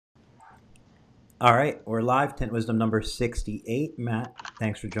All right, we're live. Tint Wisdom number 68. Matt,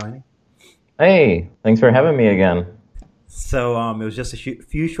 thanks for joining. Hey, thanks for having me again. It was just a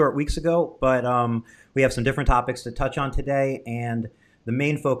few short weeks ago, but we have some different topics to touch on today. And the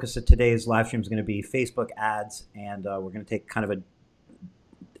main focus of today's live stream is going to be Facebook ads. And we're going to take kind of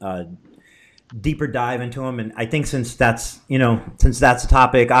a deeper dive into them. And I think since that's a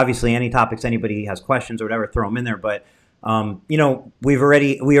topic, obviously any topics anybody has questions or whatever, throw them in there. But we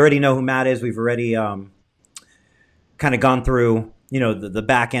already know who Matt is. We've already kind of gone through the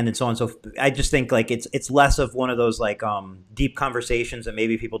back end and so on. So I just think like it's less of one of those like deep conversations that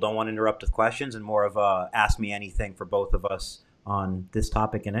maybe people don't want to interrupt with questions, and more of a ask me anything for both of us on this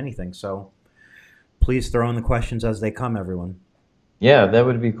topic and anything. So please throw in the questions as they come, everyone. Yeah, that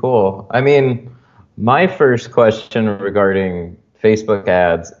would be cool. I mean, my first question regarding Facebook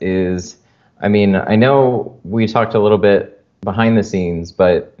ads is, I mean, I know we talked a little bit behind the scenes,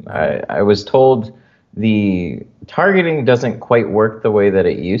 but I was told the targeting doesn't quite work the way that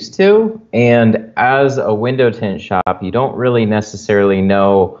it used to. And as a window tint shop, you don't really necessarily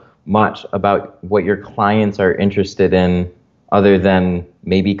know much about what your clients are interested in other than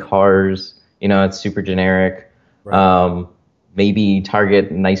maybe cars. It's super generic. Right. Maybe target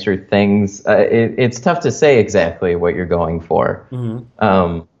nicer things. It's tough to say exactly what you're going for.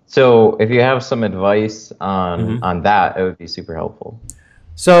 Mm-hmm. So if you have some advice on Mm-hmm. on that, it would be super helpful.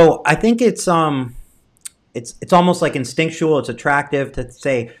 So I think it's almost like instinctual. It's attractive to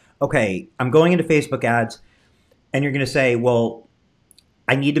say, okay, I'm going into Facebook ads, and you're going to say, well,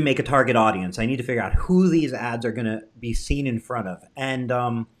 I need to make a target audience. I need to figure out who these ads are going to be seen in front of. And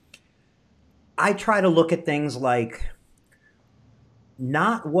I try to look at things like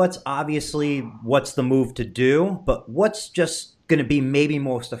not what's the move to do, but what's just going to be maybe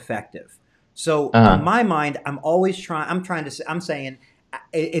most effective. So to Uh-huh. my mind, I'm saying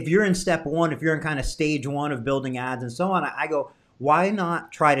if you're in step one, if you're in kind of stage one of building ads and so on, I go, why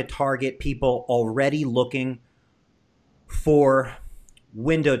not try to target people already looking for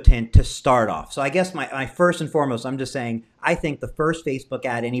window tint to start off? So I guess my first and foremost, I'm just saying, I think the first Facebook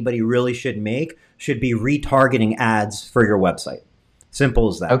ad anybody really should make should be retargeting ads for your website. Simple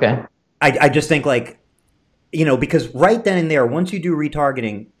as that. Okay. I just think like, because right then and there, once you do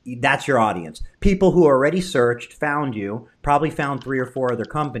retargeting, that's your audience. People who already searched, found you, probably found three or four other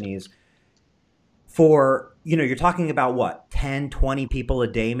companies for, you're talking about what, 10, 20 people a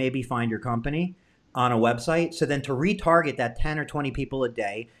day maybe find your company on a website. So then to retarget that 10 or 20 people a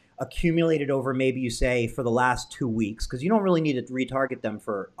day, accumulated over maybe you say for the last 2 weeks, because you don't really need to retarget them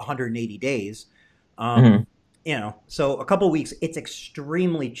for 180 days. Hmm. Um, so a couple of weeks, it's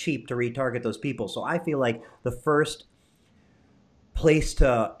extremely cheap to retarget those people. So I feel like the first place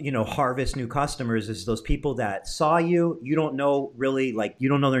to harvest new customers is those people that saw you. You don't know really, like, you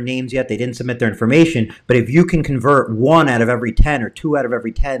don't know their names yet, they didn't submit their information, but if you can convert 1 out of every 10 or 2 out of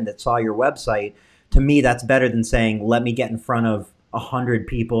every 10 that saw your website, to me that's better than saying let me get in front of 100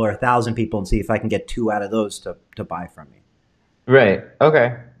 people or 1,000 people and see if I can get 2 out of those to buy from me. Right.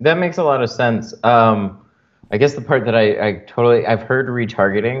 Okay. That makes a lot of sense. I guess the part that I've heard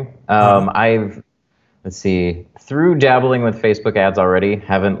retargeting. Uh-huh. Let's see, through dabbling with Facebook ads already,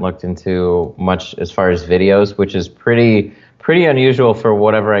 haven't looked into much as far as videos, which is pretty unusual for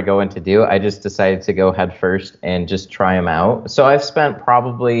whatever I go in to do. I just decided to go head first and just try them out. So I've spent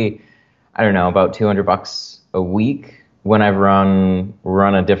probably, I don't know, about $200 a week when I've run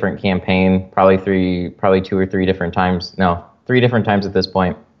a different campaign, probably two or three different times. No, three different times at this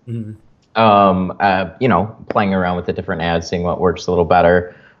point. Mhm. Playing around with the different ads, seeing what works a little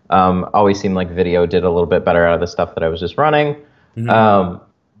better. Always seemed like video did a little bit better out of the stuff that I was just running. Mhm.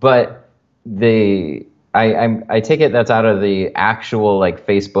 But I take it that's out of the actual like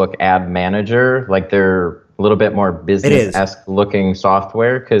Facebook ad manager, like they're a little bit more It is. business-esque looking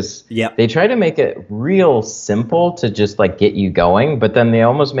software because Yep. they try to make it real simple to just like get you going, but then they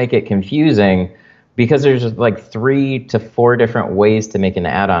almost make it confusing because there's like 3 to 4 different ways to make an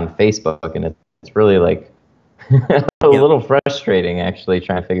ad on Facebook, and it's really like a Yep. little frustrating actually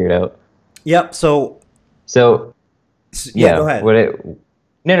trying to figure it out. Yep. So Yeah, go yeah, ahead. what it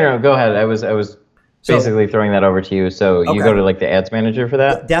no, go ahead. I was So basically throwing that over to you. So you go okay. to like the ads manager for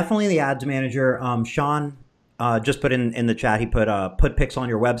that? Definitely the ads manager. Sean just put in the chat. He put pics on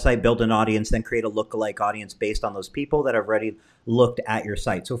your website, build an audience, then create a lookalike audience based on those people that have already looked at your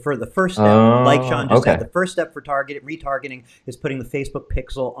site. So for the first step, like Oh, Sean just said, okay. the first step for retargeting is putting the Facebook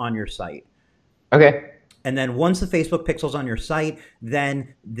pixel on your site. Okay. And then once the Facebook pixel's on your site,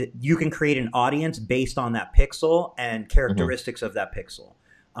 then you can create an audience based on that pixel and Hmm. characteristics of that pixel.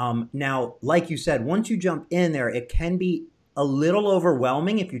 Now, like you said, once you jump in there, it can be a little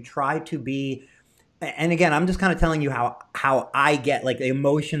overwhelming if you try to be And again, I'm just kind of telling you how I get like the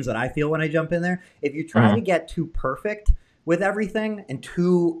emotions that I feel when I jump in there. If you try to Hmm. get too perfect with everything and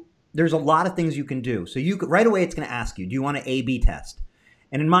too, there's a lot of things you can do. So you could, right away, it's going to ask you, do you want to A/B test?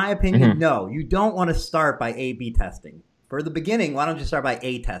 And in my opinion, Hmm. no, you don't want to start by A/B testing. For the beginning, why don't you start by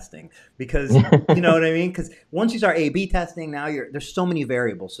A testing? Because you know what I mean? Because once you start A/B testing, now there's so many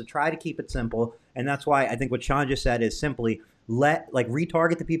variables. So try to keep it simple, and that's why I think what Sean just said is simply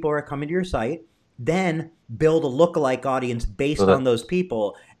retarget the people who are coming to your site, then build a lookalike audience based on those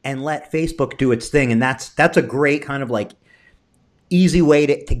people, and let Facebook do its thing. And that's a great kind of like easy way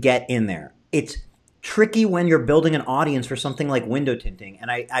to get in there. It's tricky when you're building an audience for something like window tinting.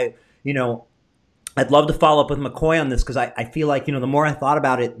 And you know, I'd love to follow up with McCoy on this because I feel like, the more I thought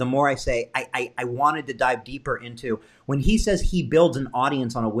about it, the more I say I wanted to dive deeper into when he says he builds an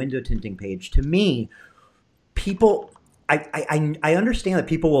audience on a window tinting page. To me, people I understand that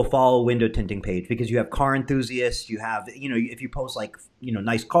people will follow a window tinting page because you have car enthusiasts, you have, if you post like,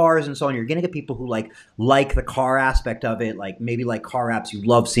 nice cars and so on, you're going to get people who like the car aspect of it, like maybe like car apps, you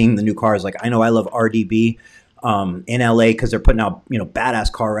love seeing the new cars. Like I know I love RDB in LA because they're putting out,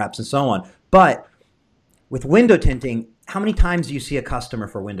 badass car apps and so on. But with window tinting, how many times do you see a customer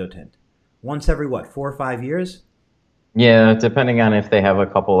for window tint? Once every what, 4 or 5 years? Yeah, depending on if they have a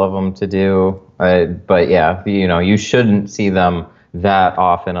couple of them to do. But yeah, you shouldn't see them that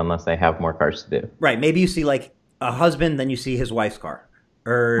often unless they have more cars to do. Right. Maybe you see like a husband, then you see his wife's car,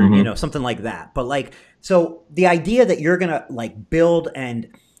 or Hmm. something like that. But like, so the idea that you're gonna like build and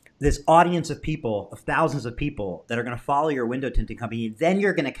this audience of people, of thousands of people that are gonna follow your window tinting company, then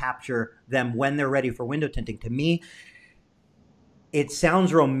you're gonna capture them when they're ready for window tinting. To me, it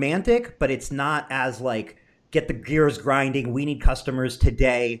sounds romantic, but it's not as like get the gears grinding. We need customers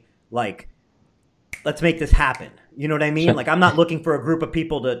today. Like, let's make this happen. You know what I mean? Like, I'm not looking for a group of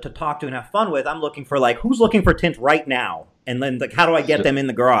people to talk to and have fun with. I'm looking for like, who's looking for tint right now? And then like, how do I get them in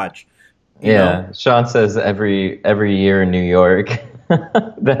the garage? You know? Yeah, Sean says every year in New York.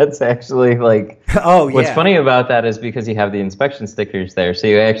 That's actually like Oh what's yeah. funny about that is because you have the inspection stickers there. So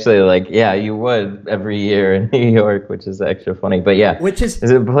you actually like, yeah, you would every year in New York, which is extra funny. But yeah, Which is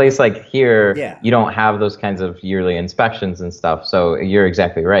is a place like here, yeah. you don't have those kinds of yearly inspections and stuff. So you're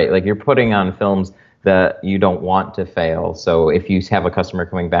exactly right. Like you're putting on films that you don't want to fail. So if you have a customer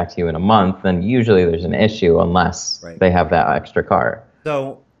coming back to you in a month, then usually there's an issue unless Right. they have that extra car.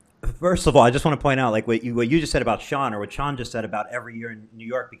 So, first of all, I just want to point out, like what you just said about Sean, or what Sean just said about every year in New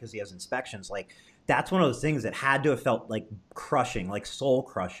York because he has inspections. Like that's one of those things that had to have felt like crushing, like soul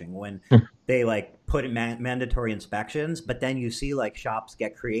crushing, when they like put in mandatory inspections. But then you see like shops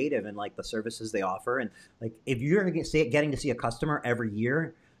get creative and like the services they offer, and like if you're getting to see a customer every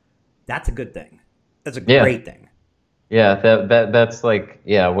year, that's a good thing. That's a Yeah. great thing. Yeah, that's like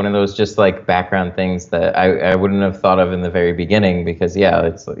yeah, one of those just like background things that I wouldn't have thought of in the very beginning because yeah,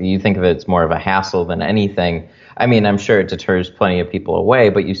 it's you think of it's more of a hassle than anything. I mean, I'm sure it deters plenty of people away,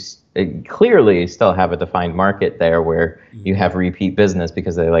 but it clearly still have a defined market there where you Mhm. have repeat business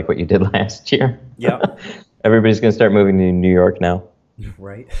because they like what you did last year. Yep. Everybody's gonna start moving to New York now.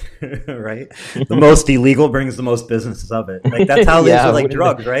 Right. Right. The most illegal brings the most businesses of it. Like that's how it is Yeah, with like wouldn't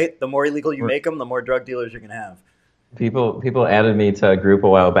drugs, right? The more illegal you make them, the more drug dealers you're gonna have. people added me to a group a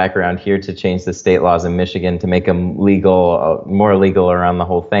while back around here to change the state laws in Michigan to make them legal, more legal around the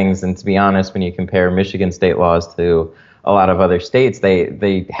whole things. And to be honest, when you compare Michigan state laws to a lot of other states,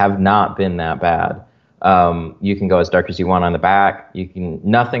 they have not been that bad. You can go as dark as you want on the back. You can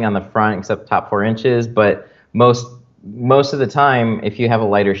nothing on the front except top 4 inches. But most of the time, if you have a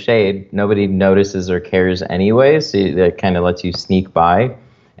lighter shade, nobody notices or cares anyway. So that kind of lets you sneak by.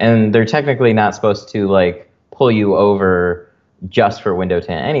 And they're technically not supposed to like pull you over just for window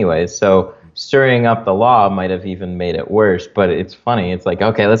tint anyways. So stirring up the law might have even made it worse. But it's funny. It's like,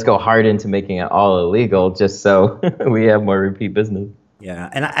 okay, let's go hard into making it all illegal just so we have more repeat business. Yeah,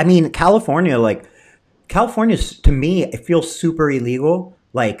 and I mean California, like California's to me, it feels super illegal.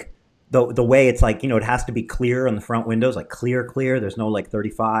 Like the way it's like, it has to be clear on the front windows, like clear, clear. There's no like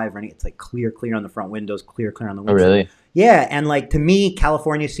 35 or anything. It's like clear, clear on the front windows, clear, clear on the Oh, windshield. really? Yeah, and like to me,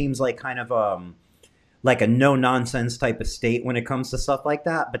 California seems like kind of like a no nonsense type of state when it comes to stuff like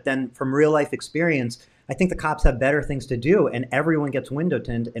that. But then from real life experience, I think the cops have better things to do, and everyone gets window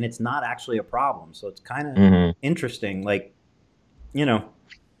tint, and it's not actually a problem. So it's kind of Hmm. interesting. Like, you know,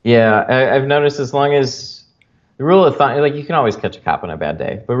 Yeah, I've noticed as long as the rule of thumb, like you can always catch a cop on a bad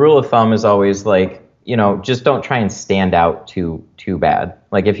day, but rule of thumb is always like, just don't try and stand out too bad.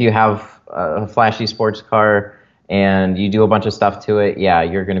 Like if you have a flashy sports car and you do a bunch of stuff to it, yeah,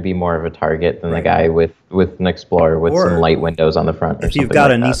 you're going to be more of a target than the Right. guy with an Explorer with some Or light windows on the front or if you've something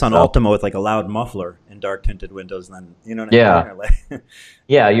got a like that. Nissan So, Altima with like a loud muffler and dark tinted windows, then you know what I mean? yeah. Or like,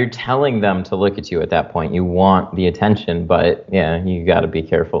 Yeah, you're telling them to look at you at that point. You want the attention, but yeah, you got to be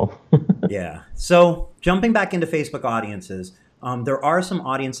careful. yeah. So jumping back into Facebook audiences, there are some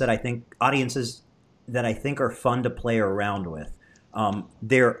audiences that I think are fun to play around with.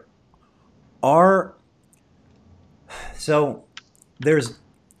 There are so there's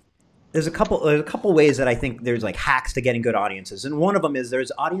there's a couple ways that I think there's like hacks to getting good audiences, and one of them is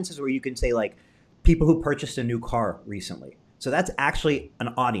there's audiences where you can say like people who purchased a new car recently. So that's actually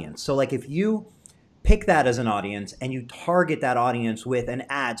an audience. So like if you pick that as an audience and you target that audience with an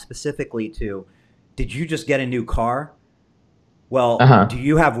ad specifically to, did you just get a new car? Well, Uh-huh. do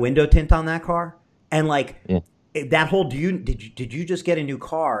you have window tint on that car? And like Yeah. that whole did you just get a new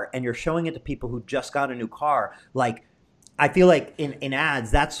car, and you're showing it to people who just got a new car, like I feel like in ads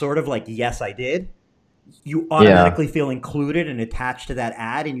that's sort of like, yes, I did. You Yeah. automatically feel included and attached to that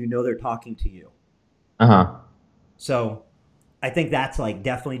ad, and you know they're talking to you. Uh-huh. So I think that's like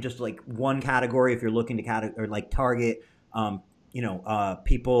definitely just like one category if you're looking to or like target,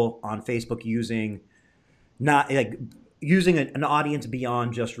 people on Facebook using not like using an audience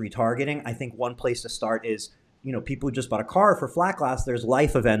beyond just retargeting. I think one place to start is, people who just bought a car for flat glass. There's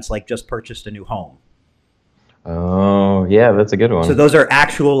life events like just purchased a new home. Oh, yeah, that's a good So one. those are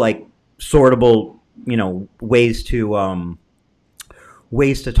actual like sortable, ways to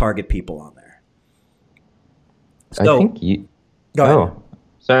target people on there. I So think you go ahead. Oh,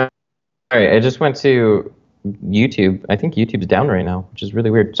 sorry. I just went to YouTube. I think YouTube's down right now, which is really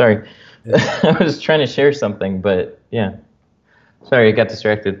weird. Sorry. I was trying to share something, but yeah. Sorry, I got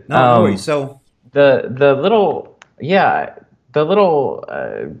distracted. No, no worries. So The little yeah, the little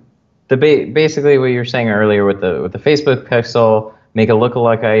basically what you were saying earlier with the Facebook pixel, make a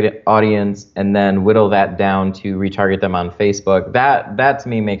lookalike audience, and then whittle that down to retarget them on Facebook. That to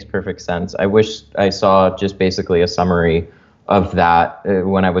me makes perfect sense. I wish I saw just basically a summary of that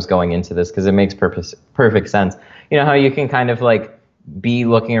when I was going into this, because it makes perfect sense. You know how you can kind of like be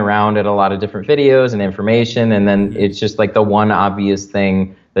looking around at a lot of different videos and information, and then mhm. it's just like the one obvious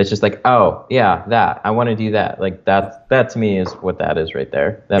thing that's just like, oh yeah, that I want to do that. Like that to me is what that is right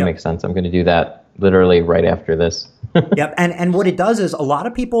there. That Yep. makes sense. I'm going to do that literally right after this. Yep, and what it does is a lot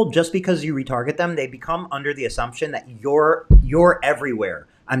of people, just because you retarget them, they become under the assumption that you're everywhere.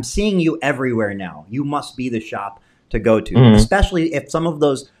 I'm seeing you everywhere now. You must be the shop to go to, Mm-hmm. especially if some of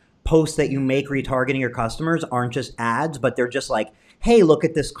those posts that you make retargeting your customers aren't just ads, but they're just like, hey, look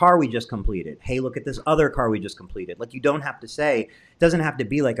at this car we just completed. Hey, look at this other car we just completed. Like, you don't have to say, it doesn't have to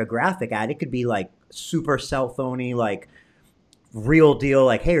be like a graphic ad. It could be like super cell phony, like real deal,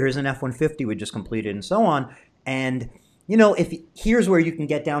 like, hey, here's an F-150 we just completed, and so on. And if here's where you can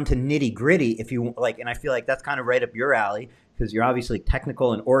get down to nitty gritty, if you like, and I feel like that's kind of right up your alley because you're obviously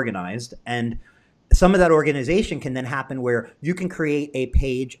technical and organized. And some of that organization can then happen where you can create a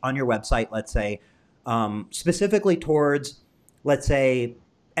page on your website, let's say, specifically towards, let's say,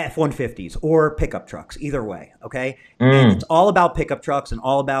 F-150s or pickup trucks, either way, okay? And it's Mm. all about pickup trucks and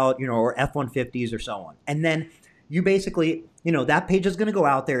all about, or F-150s or so on. And then you basically, that page is going to go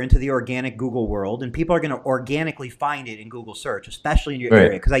out there into the organic Google world, and people are going to organically find it in Google search, especially in your area.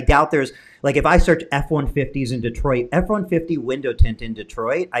 Right. Because I doubt there's, like, if I search F-150s in Detroit, F-150 window tint in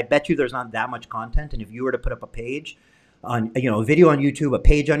Detroit, I bet you there's not that much content. And if you were to put up a page on, a video on YouTube, a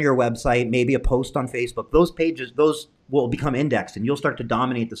page on your website, maybe a post on Facebook, those will become indexed, and you'll start to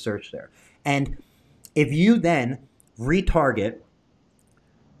dominate the search there. And if you then retarget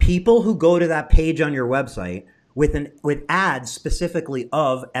people who go to that page on your website with ads specifically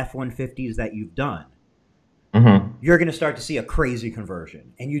of F-150s that you've done, Mm-hmm. you're going to start to see a crazy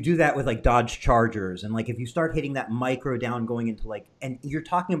conversion. And you do that with like Dodge Chargers, and like if you start hitting that micro down going into like, and you're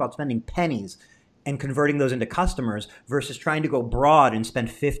talking about spending pennies and converting those into customers versus trying to go broad and spend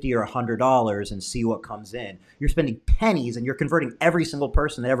 $50 or $100 and see what comes in. You're spending pennies and you're converting every single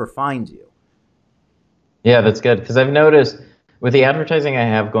person that ever finds you. Yeah, that's good, because I've noticed with the advertising I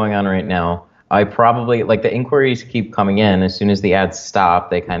have going on right now, I probably like the inquiries keep coming in. As soon as the ads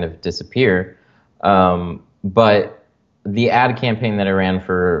stop, they kind of disappear. But the ad campaign that I ran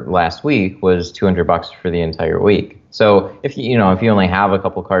for last week was $200 for the entire week. So if you only have a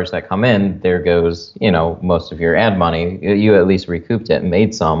couple cars that come in, there goes most of your ad money. You at least recouped it and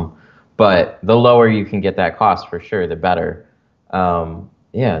made some. But the lower you can get that cost, for sure, the better.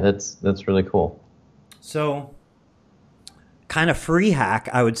 Yeah, that's really cool. So kind of free hack,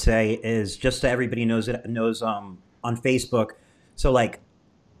 I would say, is just so everybody knows on Facebook. So like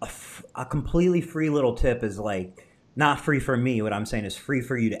a completely free little tip is like not free for me. What I'm saying is free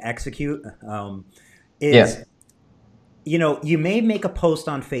for you to execute. Yeah. Is you may make a post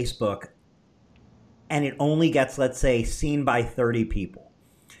on Facebook and it only gets, let's say, seen by 30 people,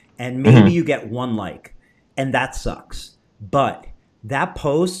 and maybe Hmm. you get one like, and that sucks. But that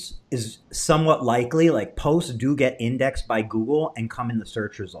post is somewhat likely, like posts do get indexed by Google and come in the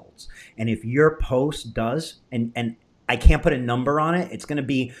search results. And if your post does, and I can't put a number on it, it's going to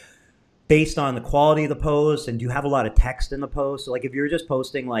be based on the quality of the post, and do you have a lot of text in the post? So like if you're just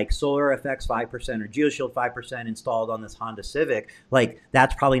posting like solar FX 5% or geoshield 5% installed on this Honda Civic, like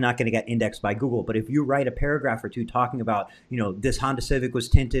that's probably not going to get indexed by Google. But if you write a paragraph or two talking about, this Honda Civic was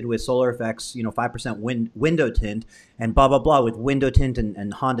tinted with solar FX, 5% window tint and blah blah blah with window tint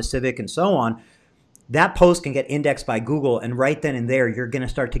and Honda Civic and so on, that post can get indexed by Google, and right then and there, you're going to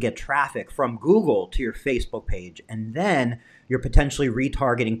start to get traffic from Google to your Facebook page. And then you're potentially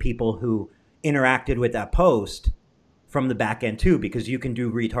retargeting people who interacted with that post from the back end too, because you can do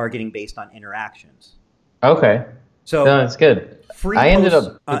retargeting based on interactions. Okay. No, So that's good. free I ended posts,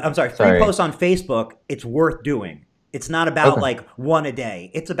 up, free sorry. posts on Facebook, it's worth doing. It's not about Okay. like one a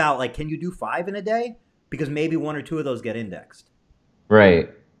day. It's about like, can you do five in a day? Because maybe one or two of those get indexed. Right.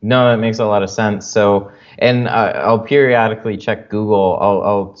 No, that makes a lot of sense. So, and I'll periodically check Google.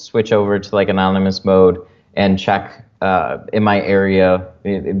 I'll switch over to like anonymous mode and check in my area,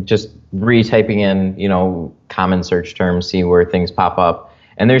 just retyping in, common search terms, see where things pop up.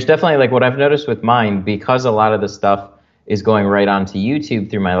 And there's definitely like what I've noticed with mine, because a lot of the stuff is going right onto YouTube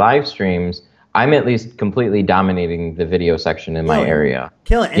through my live streams. I'm at least completely dominating the video section in my Killing, area.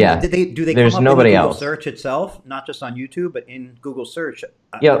 killing. And Yeah, do they come there's up in the nobody Google else. search itself, not just on YouTube, but in Google search?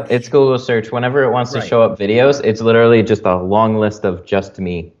 Yep, it's Google search. Whenever it wants to Right. show up videos, it's literally just a long list of just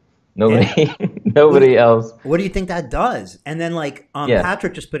me. Yeah. Nobody, What do nobody you, else. what do you think that does? And then like Yeah.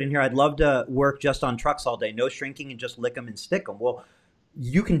 Patrick just put in here, I'd love to work just on trucks all day, no shrinking and just lick them and stick them. Well,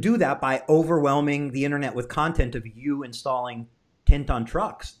 you can do that by overwhelming the internet with content of you installing tint on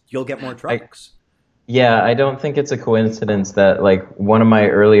trucks. You'll get more I trucks. yeah, I don't think it's a coincidence that like one of my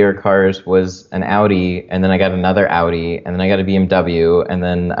earlier cars was an Audi, and then I got another Audi, and then I got a BMW, and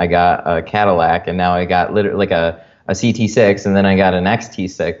then I got a Cadillac, and now I got literally like a CT6, and then I got an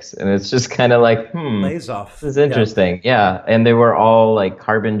XT6, and it's just kind of like, Lays this off. is Yeah. interesting. Yeah, and they were all like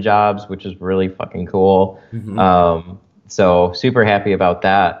carbon jobs, which is really fucking cool. Hmm. Um, so super happy about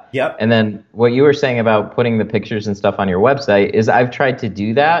that. Yep. And then what you were saying about putting the pictures and stuff on your website is I've tried to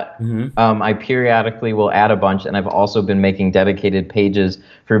do that. Hmm. I periodically will add a bunch, and I've also been making dedicated pages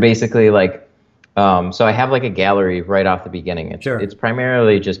for basically like, so I have like a gallery right off the beginning. It's Sure.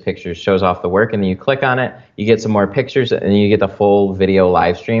 primarily just pictures, shows off the work, and then you click on it, you get some more pictures, and then you get the full video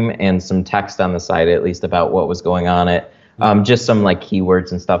live stream and some text on the side at least about what was going on it. Just some like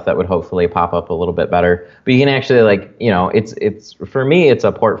keywords and stuff that would hopefully pop up a little bit better. But you can actually like, it's for me, it's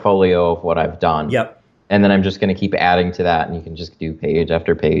a portfolio of what I've done. Yep. And then I'm just going to keep adding to that, and you can just do page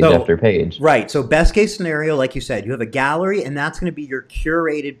after page So, after page. right. So, best case scenario, like you said, you have a gallery, and that's going to be your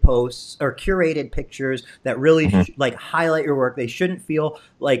curated posts or curated pictures that really Hmm. like highlight your work. They shouldn't feel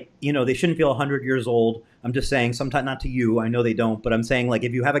like, they shouldn't feel 100 years old. I'm just saying, sometimes not to you, I know they don't, but I'm saying like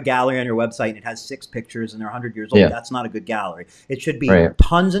if you have a gallery on your website and it has 6 pictures and they're 100 years old, Yeah. that's not a good gallery. It should be Right.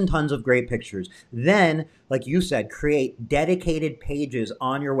 tons and tons of great pictures. Then, like you said, create dedicated pages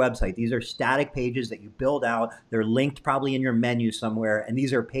on your website. These are static pages that you build out. They're linked probably in your menu somewhere, and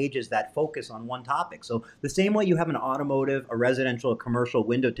these are pages that focus on one topic. So the same way you have an automotive, a residential, a commercial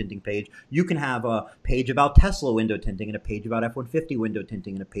window tinting page, you can have a page about Tesla window tinting and a page about F-150 window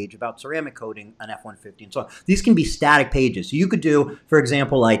tinting and a page about ceramic coating on F-150 and so on. These can be static pages. So you could do, for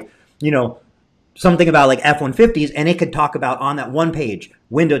example, like, something about like F-150s, and it could talk about on that one page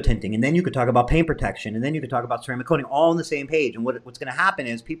window tinting, and then you could talk about paint protection, and then you could talk about ceramic coating, all on the same page. And what's going to happen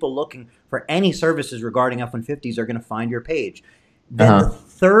is people looking for any services regarding F-150s are going to find your page. Then the Uh-huh.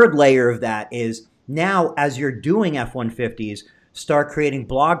 third layer of that is now as you're doing F-150s, start creating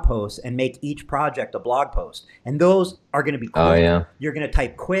blog posts and make each project a blog post. And those are going to be Oh quick. yeah. You're going to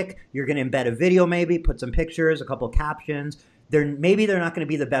type quick. You're going to embed a video, maybe put some pictures, a couple of captions. Maybe they're not going to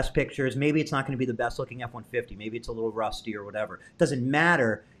be the best pictures. Maybe it's not going to be the best looking F-150. Maybe it's a little rusty or whatever. It doesn't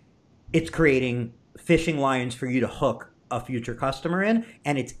matter. It's creating fishing lines for you to hook a future customer in,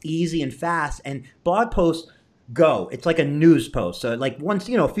 and it's easy and fast. And blog posts go. It's like a news post. So like once,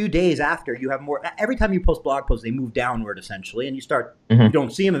 a few days after you have more, every time you post blog posts, they move downward essentially, and you Hmm.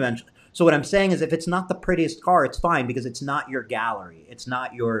 don't see them eventually. So what I'm saying is if it's not the prettiest car, it's fine because it's not your gallery. It's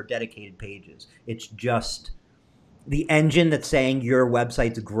not your dedicated pages. It's just the engine that's saying your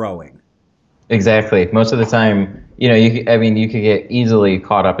website's growing. Exactly. Most of the time, I mean, you could get easily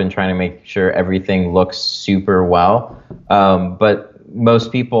caught up in trying to make sure everything looks super well. But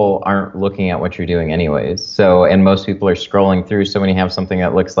most people aren't looking at what you're doing anyways. So, and most people are scrolling through. So when you have something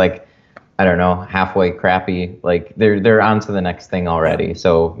that looks like, I don't know, halfway crappy, like they're on to the next thing already. Yeah.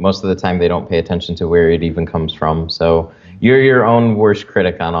 So most of the time they don't pay attention to where it even comes from. So you're your own worst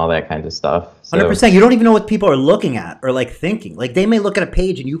critic on all that kind of stuff. So 100%. You don't even know what people are looking at or like thinking. Like they may look at a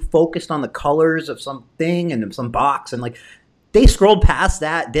page and you focused on the colors of something and some box and like they scrolled past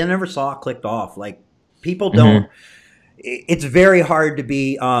that. They never saw it, clicked off. Like people don't. It's very hard to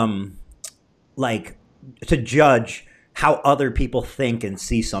be like to judge how other people think and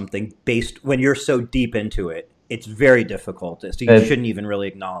see something based when you're so deep into it. It's very difficult. So you shouldn't even really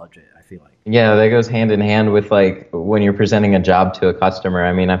acknowledge it, I feel like. Yeah, that goes hand in hand with like when you're presenting a job to a customer.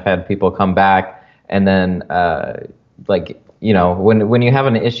 I mean, I've had people come back and then like, when you have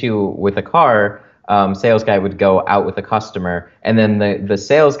an issue with a car, sales guy would go out with the customer and then the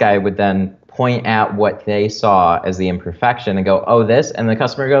sales guy would then point at what they saw as the imperfection and go, oh, this, and the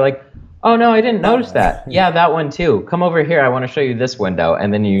customer go like, oh no, I didn't notice that. Yeah, that one too. Come over here. I want to show you this window.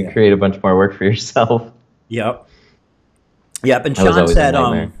 And then you create a bunch more work for yourself. Yep. And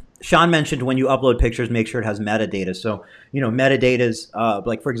Sean mentioned when you upload pictures, make sure it has metadata. So, metadata's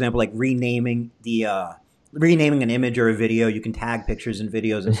like, for example, like renaming an image or a video. You can tag pictures and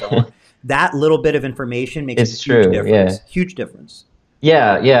videos and so on. That little bit of information makes a huge difference. Yeah. Huge difference.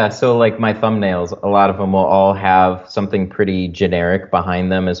 Yeah. So like my thumbnails, a lot of them will all have something pretty generic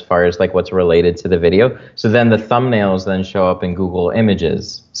behind them as far as like what's related to the video. So then the thumbnails then show up in Google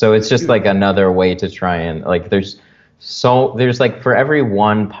Images. So it's just like another way to try and like there's like for every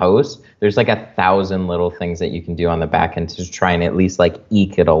one post, there's like 1,000 little things that you can do on the back end to try and at least like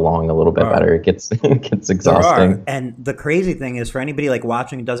eke it along a little bit better. It gets exhausting. And the crazy thing is for anybody like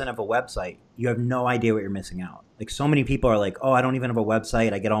watching who doesn't have a website, you have no idea what you're missing out. Like so many people are like, oh, I don't even have a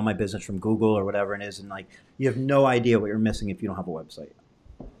website. I get all my business from Google or whatever it is. And like, you have no idea what you're missing if you don't have a website.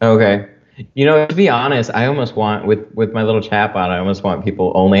 Okay. To be honest, I almost want with my little chat bot, I almost want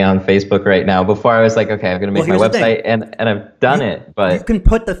people only on Facebook right now. Before I was like, okay, I'm going to make my website, and I've done it. But you can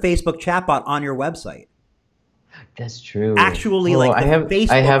put the Facebook chatbot on your website. That's true. Actually, I have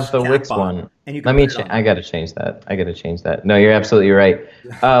the Wix one. And you can I got to change that. No, you're absolutely right.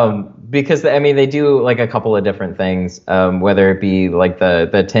 Because I mean, they do like a couple of different things, whether it be like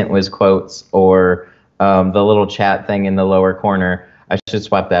the Tint Wiz quotes or the little chat thing in the lower corner. I should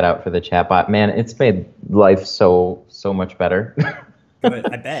swap that out for the chatbot. Man, it's made life so much better. Good,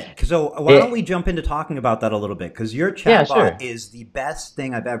 I bet. So why don't we jump into talking about that a little bit? Because your chatbot is the best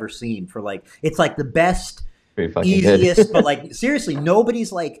thing I've ever seen for like, it's like the best, easiest, but like seriously,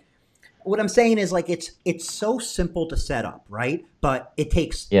 nobody's like, what I'm saying is like, it's so simple to set up, right? But it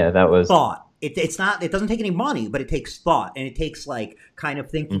takes thought. It doesn't take any money, but it takes thought and it takes like kind of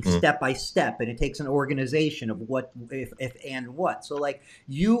thinking step by step, and it takes an organization of what, if and what. So like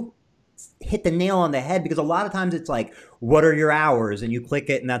you hit the nail on the head, because a lot of times it's like, what are your hours? And you click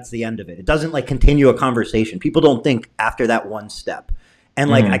it and that's the end of it. It doesn't like continue a conversation. People don't think after that one step.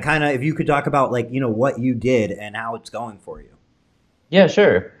 And like, I kind of, if you could talk about like, what you did and how it's going for you. Yeah,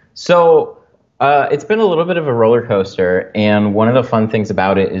 sure. So it's been a little bit of a roller coaster, and one of the fun things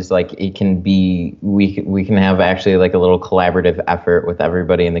about it is like it can be we can have actually like a little collaborative effort with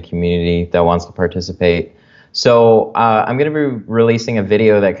everybody in the community that wants to participate. So I'm going to be releasing a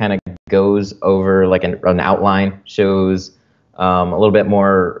video that kind of goes over like an outline, shows a little bit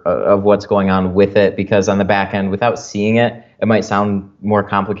more of what's going on with it, because on the back end, without seeing it, it might sound more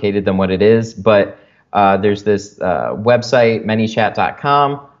complicated than what it is. But there's this website,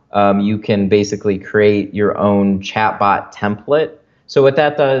 manychat.com. You can basically create your own chatbot template. So what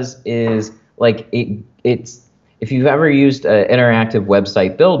that does is like it's if you've ever used an interactive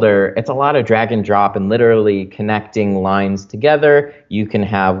website builder, it's a lot of drag and drop and literally connecting lines together. You can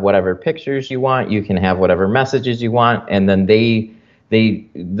have whatever pictures you want, you can have whatever messages you want, and then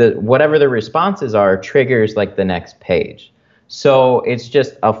whatever the responses are triggers like the next page. So it's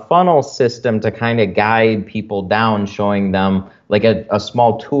just a funnel system to kind of guide people down, showing them like a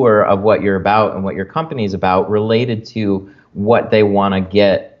small tour of what you're about and what your company's about related to what they want to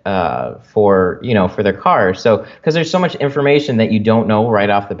get for their car. So because there's so much information that you don't know right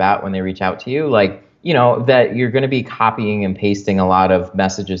off the bat when they reach out to you, like, that you're going to be copying and pasting a lot of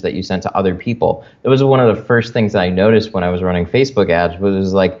messages that you sent to other people. It was one of the first things that I noticed when I was running Facebook ads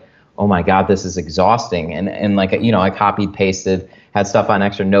was like, oh my God, this is exhausting. And like, I copied, pasted, had stuff on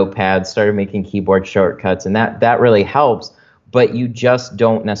extra notepads, started making keyboard shortcuts, and that really helps. But you just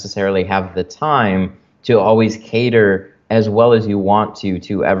don't necessarily have the time to always cater as well as you want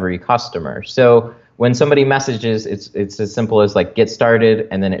to every customer. So when somebody messages, it's as simple as like get started,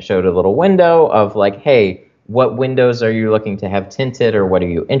 and then it showed a little window of like, hey, what windows are you looking to have tinted, or what are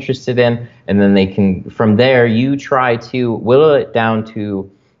you interested in? And then they can, from there, you try to whittle it down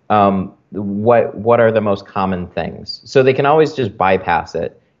to what are the most common things. So they can always just bypass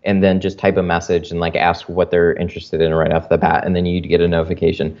it and then just type a message and like ask what they're interested in right off the bat, and then you'd get a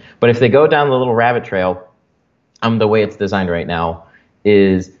notification. But if they go down the little rabbit trail, the way it's designed right now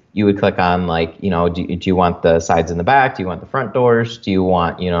is you would click on like, do you want the sides and the back? Do you want the front doors? Do you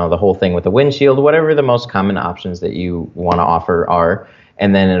want, the whole thing with the windshield? Whatever the most common options that you want to offer are.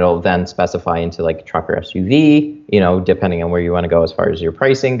 And then it'll then specify into like truck or SUV, depending on where you want to go as far as your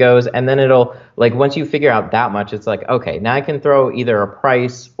pricing goes. And then it'll, like, once you figure out that much, it's like, okay, now I can throw either a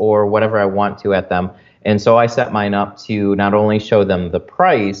price or whatever I want to at them. And so I set mine up to not only show them the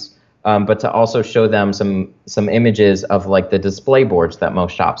price, but to also show them some images of like the display boards that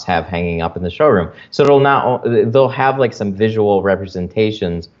most shops have hanging up in the showroom. So they'll have like some visual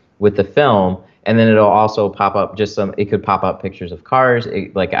representations with the film, and then it'll also pop up it could pop up pictures of cars.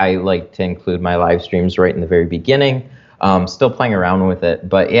 Like I like to include my live streams right in the very beginning. Still playing around with it,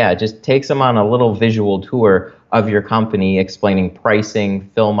 but yeah, it just takes them on a little visual tour of your company, explaining pricing,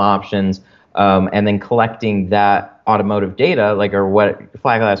 film options, and then collecting that automotive data, like, or what,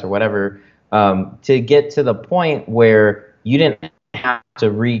 flag glass or whatever, to get to the point where you didn't have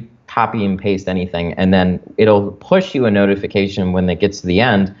to copy and paste anything, and then it'll push you a notification when it gets to the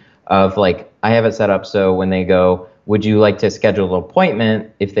end of like, I have it set up so when they go, would you like to schedule an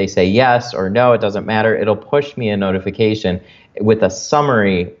appointment? If they say yes or no, it doesn't matter. It'll push me a notification with a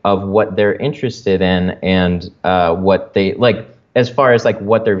summary of what they're interested in and what they like, as far as like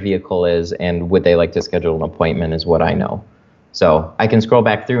what their vehicle is and would they like to schedule an appointment is what I know. So I can scroll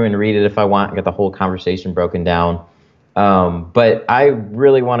back through and read it if I want, get the whole conversation broken down. But I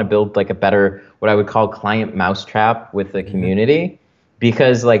really want to build like a better, what I would call client mousetrap with the community,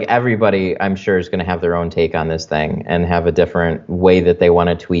 because like everybody I'm sure is going to have their own take on this thing and have a different way that they want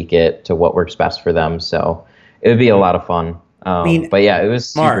to tweak it to what works best for them. So it would be a lot of fun. But yeah, it was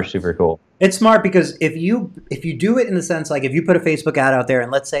smart. super cool. It's smart because if you do it in the sense, like if you put a Facebook ad out there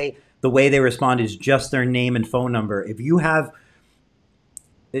and let's say the way they respond is just their name and phone number, if you have,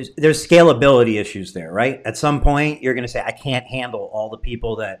 there's scalability issues there, right? At some point you're going to say, I can't handle all the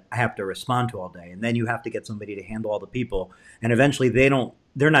people that I have to respond to all day. And then you have to get somebody to handle all the people. And eventually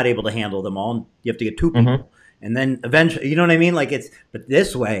they're not able to handle them all. You have to get two people. And then eventually, you know what I mean? Like but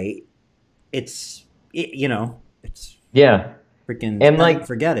this way it's yeah, freaking, and like,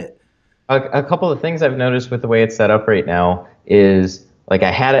 forget it. A couple of things I've noticed with the way it's set up right now is like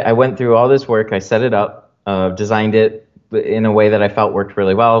I went through all this work, I set it up, designed it in a way that I felt worked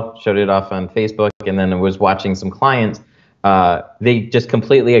really well, showed it off on Facebook, and then I was watching some clients. They just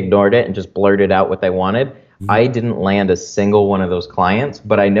completely ignored it and just blurted out what they wanted. I didn't land a single one of those clients,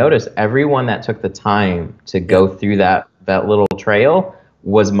 but I noticed everyone that took the time to go through that little trail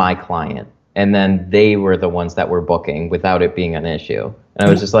was my client. And then they were the ones that were booking without it being an issue. And I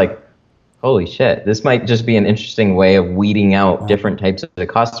was just like, holy shit, this might just be an interesting way of weeding out different types of the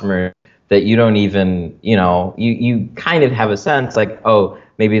customer that you don't even, you kind of have a sense like, oh,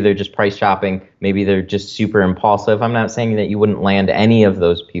 maybe they're just price shopping. Maybe they're just super impulsive. I'm not saying that you wouldn't land any of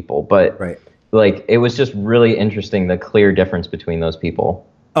those people, but like it was just really interesting, the clear difference between those people.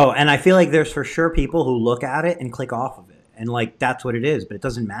 Oh, and I feel like there's for sure people who look at it and click off of it. And like, that's what it is, but it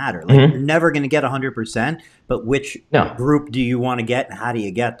doesn't matter. Like you're never going to get 100%, but which group do you want to get and how do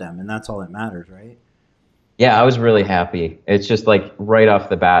you get them? And that's all that matters, right? Yeah, I was really happy. It's just like right off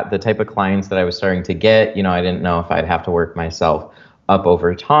the bat, the type of clients that I was starting to get, I didn't know if I'd have to work myself up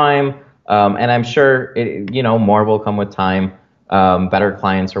over time. And I'm sure, more will come with time, better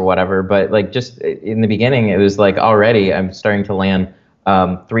clients or whatever. But like just in the beginning, it was like already I'm starting to land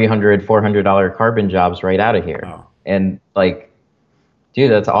 $300, $400 carbon jobs right out of here. Oh. And like,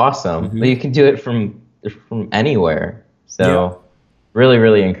 dude, that's awesome. You can do it from anywhere. So really,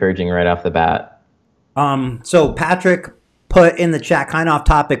 really encouraging right off the bat. So Patrick put in the chat, kind of off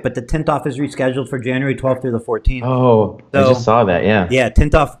topic, but the Tint Off is rescheduled for January 12th through the 14th. Oh, so, I just saw that, yeah. Yeah,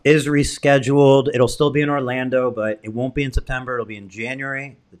 Tint Off is rescheduled. It'll still be in Orlando, but it won't be in September. It'll be in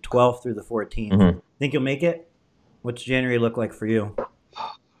January, the 12th through the 14th. Think you'll make it? What's January look like for you?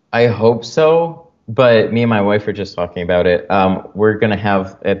 I hope so. But me and my wife were just talking about it. We're going to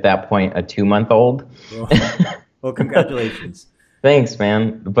have, at that point, a 2-month-old. Well, congratulations. Thanks,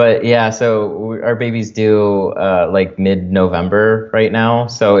 man. But yeah, so our baby's due like mid-November right now.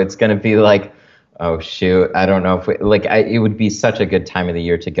 So it's going to be like, oh, shoot. I don't know if it would be such a good time of the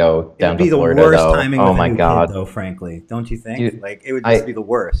year to go down to Florida. It would be the worst though. timing with a my new God. kid, though, frankly. Don't you think? Dude, like, it would just be the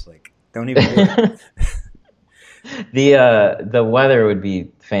worst. Like, Don't even do it. The weather would be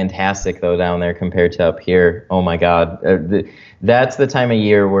fantastic though down there compared to up here. Oh my God, that's the time of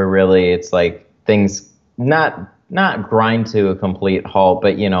year where really it's like things not grind to a complete halt,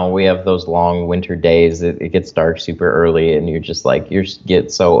 but you know we have those long winter days. It gets dark super early, and you're just like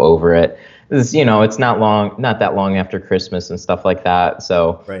get so over it. You know, it's not that long after Christmas and stuff like that.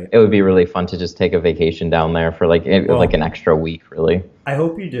 So Right. it would be really fun to just take a vacation down there for like like an extra week, really. I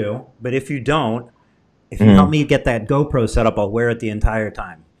hope you do. But if you don't, if you help Mhm. me get that GoPro set up, I'll wear it the entire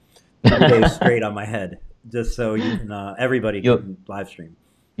time, 3 days straight on my head, just so you can everybody You'll can live stream.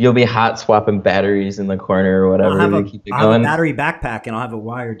 you'll be hot swapping batteries in the corner or I'll whatever have to a keep it I'll have a going. battery backpack and I'll have it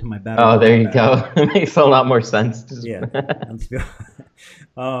wired to my battery Oh, there you backpack. go. It makes a lot more sense. Just Yeah.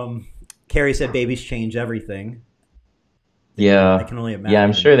 Carrie said babies change everything. I yeah. can only Yeah, I'm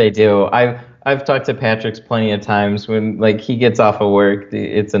imagine. sure they do. I've talked to Patrick's plenty of times when like he gets off of work,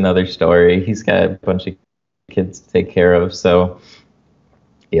 it's another story. He's got a bunch of kids to take care of. So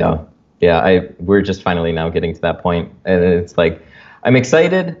yeah. Yeah, we're just finally now getting to that point. And it's like I'm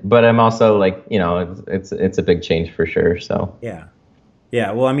excited, but I'm also like, you know, it's a big change for sure. So Yeah.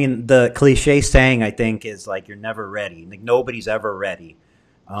 Yeah. Well, I mean, the cliche saying I think is like you're never ready. Like nobody's ever ready.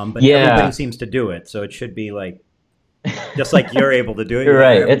 But everybody yeah. seems to do it. So it should be like just like you're able to do it. You're Yeah,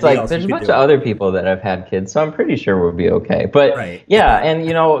 right. It's everybody like else you there's a could bunch do of it. other people that have had kids, so I'm pretty sure we'll be okay. But Right. yeah, and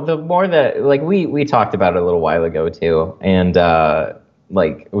you know, the more that like we talked about it a little while ago too, and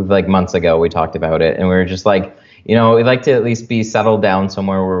like months ago we talked about it, and we were just like, you know, we'd like to at least be settled down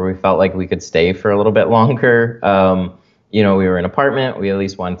somewhere where we felt like we could stay for a little bit longer. You know, we were in an apartment. We at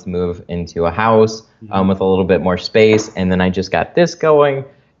least wanted to move into a house Mhm. with a little bit more space, and then I just got this going.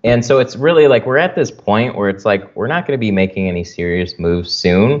 And so it's really like we're at this point where it's like we're not going to be making any serious moves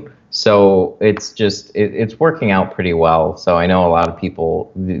soon. So it's just it's working out pretty well. So I know a lot of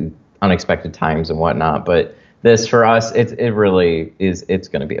people unexpected times and whatnot, but this for us it really is it's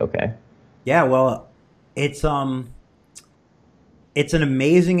going to be okay. Yeah. Well, it's um, it's an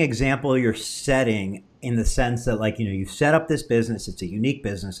amazing example you're setting in the sense that like you set up this business. It's a unique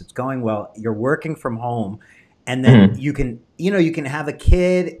business. It's going well. You're working from home, and then Mhm. you can have a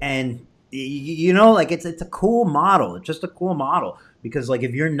kid and like it's a cool model. It's just a cool model because like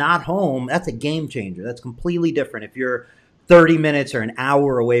if you're not home, that's a game changer. That's completely different if you're 30 minutes or an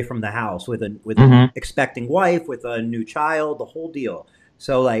hour away from the house with an Mhm. expecting wife, with a new child, the whole deal.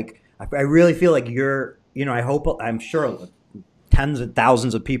 So like I really feel like I hope, I'm sure tens of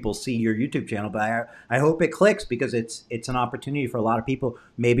thousands of people see your YouTube channel, but I hope it clicks because it's an opportunity for a lot of people.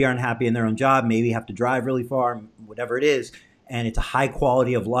 Maybe aren't happy in their own job, maybe have to drive really far, whatever it is, and it's a high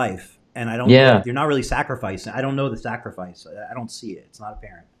quality of life. And I don't, Yeah. you're not really sacrificing. I don't know the sacrifice. I don't see it. It's not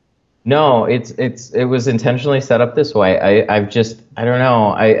apparent. No, it was intentionally set up this way. I've just I don't know.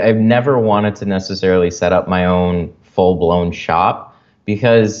 I've never wanted to necessarily set up my own full blown shop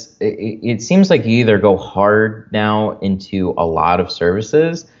because it seems like you either go hard now into a lot of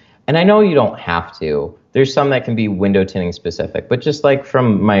services, and I know you don't have to. There's some that can be window tinting specific, but just like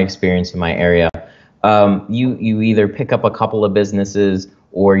from my experience in my area, you either pick up a couple of businesses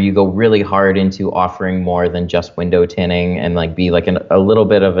or you go really hard into offering more than just window tinting and like be like a little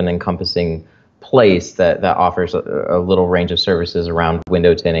bit of an encompassing place that offers a little range of services around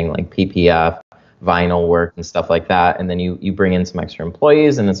window tinting like PPF, vinyl work and stuff like that. And then you bring in some extra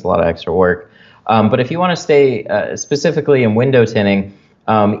employees and it's a lot of extra work. But if you want to stay specifically in window tinting,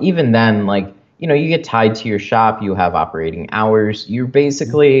 even then, like, you know, you get tied to your shop, you have operating hours,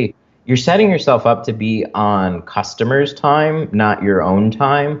 you're setting yourself up to be on customers' time, not your own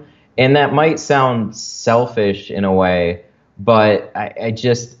time. And that might sound selfish in a way, but I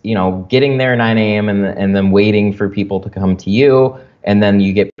just, you know, getting there 9 a.m. And then waiting for people to come to you. And then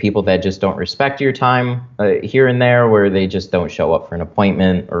you get people that just don't respect your time here and there, where they just don't show up for an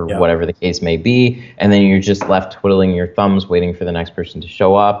appointment or Yeah. whatever the case may be. And then you're just left twiddling your thumbs, waiting for the next person to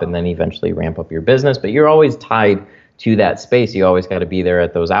show up and then eventually ramp up your business. But you're always tied to that space. You always got to be there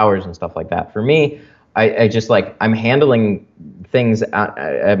at those hours and stuff like that. For me, I just like I'm handling things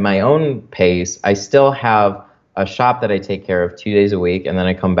at my own pace. I still have a shop that I take care of 2 days a week, and then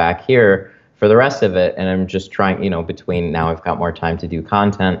I come back here for the rest of it. And I'm just trying, you know, between now I've got more time to do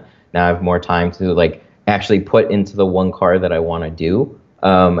content. Now I have more time to like actually put into the one car that I want to do,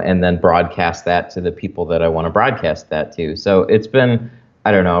 and then broadcast that to the people that I want to broadcast that to. So it's been,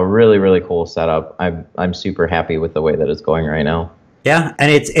 I don't know, a really, really cool setup. I'm super happy with the way that it's going right now. Yeah,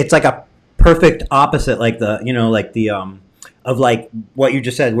 and it's like a perfect opposite, like the like the of like what you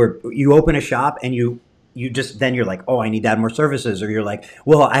just said, where you open a shop and you just then you're like, oh, I need to add more services, or you're like,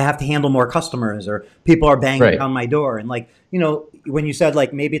 well, I have to handle more customers, or people are banging Right. down my door. And like, when you said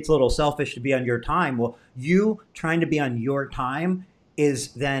like maybe it's a little selfish to be on your time, well, you trying to be on your time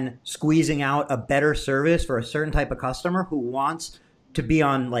is then squeezing out a better service for a certain type of customer who wants to be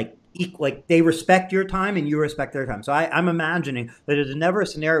on like like they respect your time and you respect their time. So I'm imagining that there's never a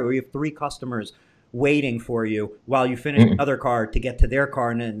scenario where you have three customers waiting for you while you finish Mm-mm. another car to get to their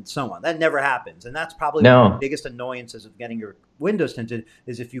car and then so on. That never happens. And that's probably one of the No. biggest annoyances of getting your windows tinted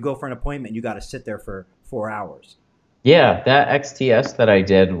is if you go for an appointment, you got to sit there for 4 hours. Yeah, that XTS that I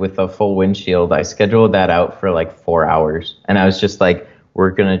did with a full windshield, I scheduled that out for like 4 hours. And I was just like,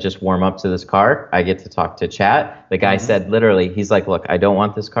 we're going to just warm up to this car. I get to talk to chat. The guy Mm-hmm. said, literally, he's like, look, I don't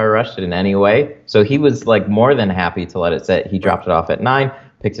want this car rushed in any way. So he was like more than happy to let it sit. He Right. dropped it off at 9,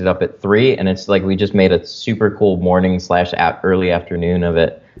 picked it up at 3. And it's like we just made a super cool morning slash early afternoon of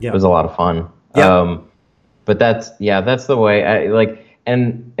it. It Yeah. was a lot of fun. Yeah. But that's the way I like.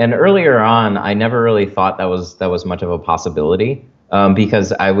 And earlier on, I never really thought that was much of a possibility,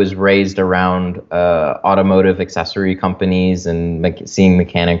 because I was raised around automotive accessory companies and seeing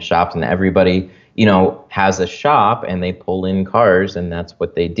mechanic shops, and everybody has a shop and they pull in cars, and that's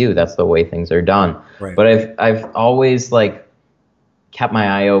what they do. That's the way things are done. Right. But I've always like kept my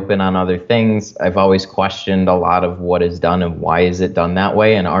eye open on other things. I've always questioned a lot of what is done and why is it done that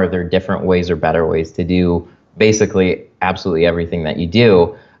way, and are there different ways or better ways to do basically absolutely everything that you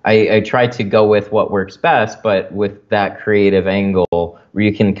do. I try to go with what works best, but with that creative angle where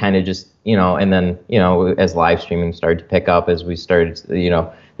you can kind of just, and then, as live streaming started to pick up, as we started,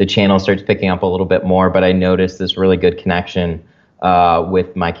 the channel starts picking up a little bit more, but I noticed this really good connection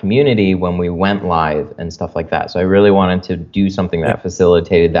with my community when we went live and stuff like that. So I really wanted to do something Yeah. that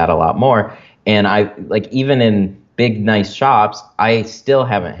facilitated that a lot more. And I like, even in big, nice shops, I still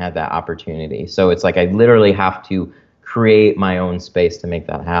haven't had that opportunity. So it's like I literally have to create my own space to make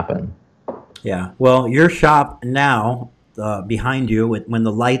that happen. Yeah. Well, your shop now, behind you, when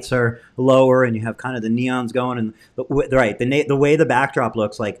the lights are lower and you have kind of the neons going, and right, the way the backdrop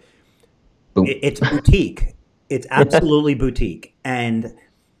looks like Boom. it's boutique. It's absolutely boutique. And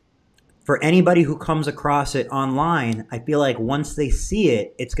for anybody who comes across it online, I feel like once they see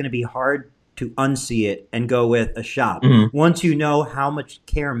it, it's going to be hard to unsee it and go with a shop. Mhm. Once you know how much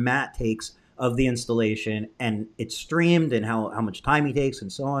care Matt takes of the installation and it's streamed and how much time he takes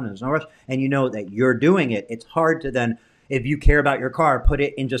and so on, and there's no rush, and you know that you're doing it, it's hard to then, if you care about your car, put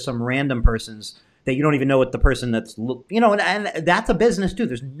it in just some random person's that you don't even know what the person and that's a business too.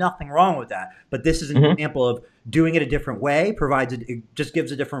 There's nothing wrong with that. But this is an Mhm. example of doing it a different way, it just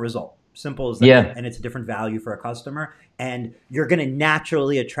gives a different result. Simple as that. Yeah. And it's a different value for a customer. And you're going to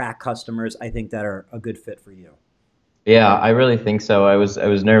naturally attract customers, I think, that are a good fit for you. Yeah, I really think so. I was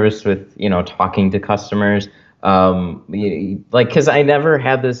nervous with, talking to customers, like, because I never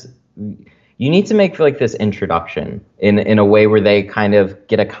had this. You need to make like this introduction in a way where they kind of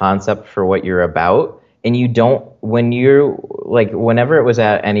get a concept for what you're about, and you don't when you're like whenever it was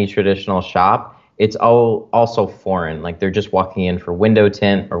at any traditional shop, it's all also foreign. Like they're just walking in for window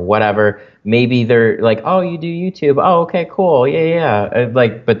tint or whatever. Maybe they're like, oh, you do YouTube. Oh, okay, cool. Yeah, yeah.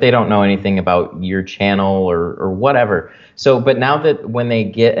 Like, but they don't know anything about your channel or whatever. So, but now that when they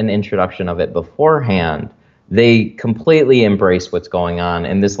get an introduction of it beforehand, they completely embrace what's going on.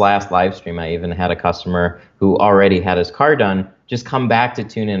 In this last live stream, I even had a customer who already had his car done just come back to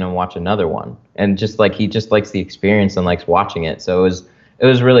tune in and watch another one. And just like he just likes the experience and likes watching it. So it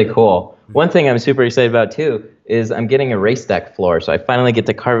was really cool. One thing I'm super excited about too is I'm getting a race deck floor, so I finally get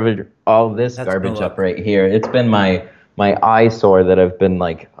to carve all this That's garbage gonna up look right here. It's been my eyesore that I've been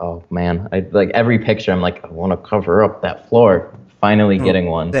like, oh man, I like every picture. I'm like, I want to cover up that floor. Finally getting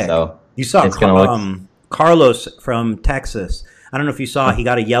one, thick. so You saw it's gonna look. Carlos from Texas. I don't know if you saw. He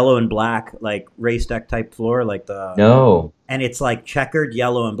got a yellow and black like race deck type floor, like No, and it's like checkered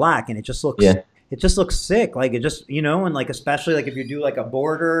yellow and black, and yeah, it just looks sick. Like it just and like especially like if you do like a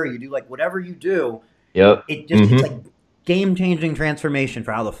border, you do like whatever you do, yep. it's like game changing transformation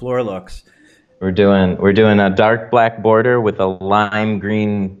for how the floor looks. We're doing a dark black border with a lime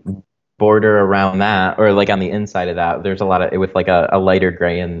green border around that, or like on the inside of that. There's a lot of with like a lighter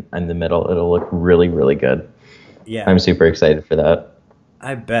gray in the middle. It'll look really, really good. Yeah, I'm super excited for that.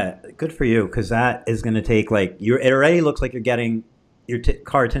 I bet. Good for you, because that is going to take like you. It already looks like you're getting your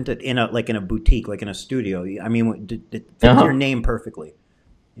car tinted in a boutique, like in a studio. I mean, it fits your Uh-huh. name perfectly.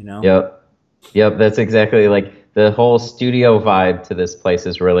 You know. Yep. Yep, that's exactly like the whole studio vibe to this place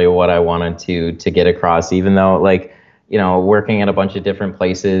is really what I wanted to get across, even though like, working at a bunch of different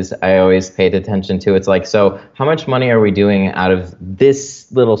places, I always paid attention to. It's like, so how much money are we doing out of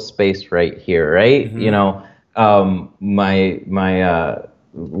this little space right here, right? Mm-hmm. My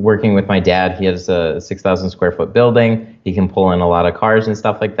working with my dad, he has a 6,000 square foot building. He can pull in a lot of cars and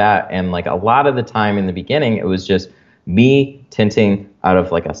stuff like that. And like a lot of the time in the beginning, it was just me tinting out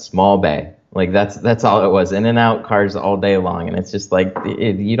of like a small bay. Like that's all it was, in and out cars all day long. And it's just like,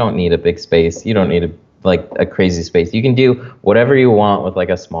 you don't need a big space. You don't need like a crazy space. You can do whatever you want with like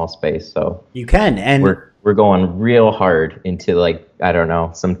a small space. So You can, and we're going real hard into like, I don't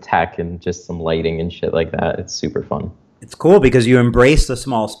know, some tech and just some lighting and shit like that. It's super fun. it's cool because you embrace the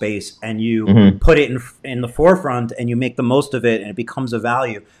small space and you Hmm. put it in the forefront and you make the most of it and it becomes a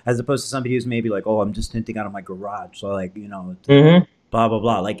value as opposed to somebody who's maybe like, oh, I'm just tinting out of my garage. So like, Hmm. blah, blah,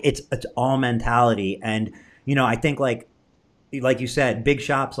 blah. Like it's all mentality. And, I think like you said, big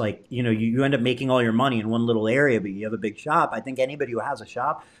shops, like, you end up making all your money in one little area, but you have a big shop. I think anybody who has a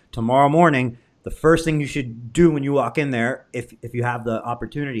shop tomorrow morning, the first thing you should do when you walk in there, if you have the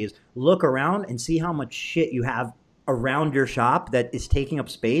opportunity, is look around and see how much shit you have around your shop that is taking up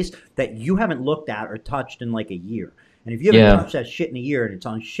space that you haven't looked at or touched in like a year. And if you haven't Yeah. touched that shit in a year and it's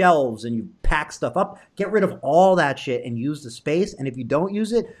on shelves and you pack stuff up, get rid of all that shit and use the space. And if you don't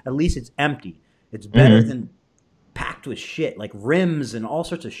use it, at least it's empty. It's better Hmm. than packed with shit like rims and all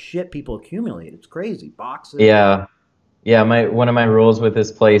sorts of shit people accumulate. It's crazy. Boxes. Yeah. Yeah, my one of my rules with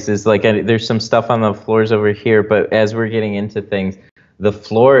this place is like, there's some stuff on the floors over here, but as we're getting into things, the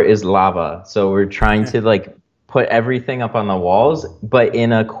floor is lava. So we're trying to like put everything up on the walls, but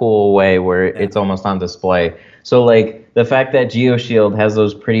in a cool way where Yeah. it's almost on display. So like the fact that GeoShield has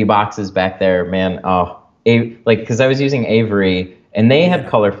those pretty boxes back there, man, like because I was using Avery and they had Yeah.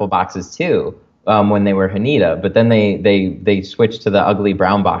 colorful boxes too. When they were Hanita, but then they switched to the ugly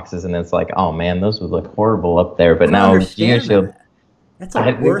brown boxes, and it's like, oh man, those would look horrible up there. I But don't now understand GeoShield, that. That's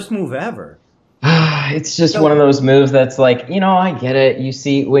the worst move ever. it's just one of So, those moves that's like, I get it. You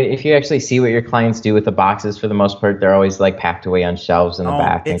see, if you actually see what your clients do with the boxes, for the most part, they're always like packed away on shelves in the oh,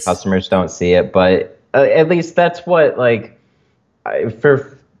 back, and it's customers don't see it. But at least that's what like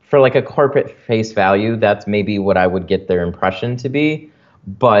for like a corporate face value, that's maybe what I would get their impression to be.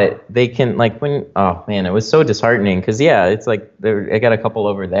 But they can like oh man, it was so disheartening because yeah, it's like I got a couple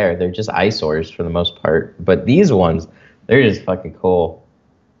over there. They're just eyesores for the most part, but these ones, they're just fucking cool.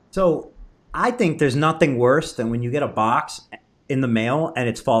 So I think there's nothing worse than when you get a box in the mail and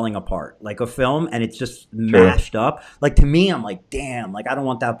it's falling apart, like a film, and it's just True. mashed up. Like to me, I'm like, damn, like I don't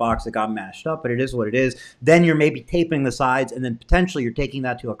want that box that got mashed up, but it is what it is. Then you're maybe taping the sides, and then potentially you're taking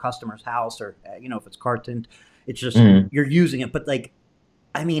that to a customer's house, or if it's cartoned, it's just Mhm. you're using it. But like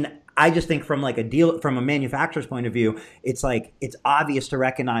I mean, I just think from a manufacturer's point of view, it's like it's obvious to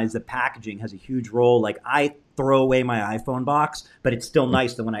recognize that packaging has a huge role. Like I throw away my iPhone box, but it's still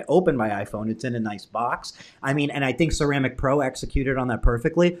nice that when I open my iPhone, it's in a nice box. I mean, and I think Ceramic Pro executed on that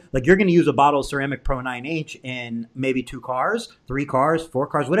perfectly. Like you're going to use a bottle of Ceramic Pro 9H in maybe 2 cars, 3 cars, 4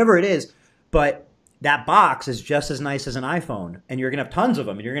 cars, whatever it is, but that box is just as nice as an iPhone, and you're going to have tons of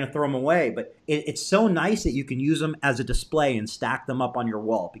them, and you're going to throw them away. But it's so nice that you can use them as a display and stack them up on your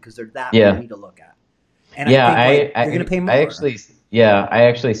wall because they're that Yeah. pretty to look at. And I Yeah, think like you're going to pay more. I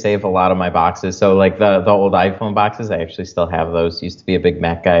actually save a lot of my boxes. So like the old iPhone boxes, I actually still have those. Used to be a big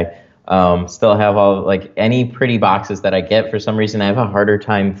Mac guy. Still have all like any pretty boxes that I get. For some reason, I have a harder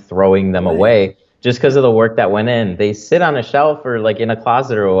time throwing them Away. away just because of the work that went in. They sit on a shelf or like in a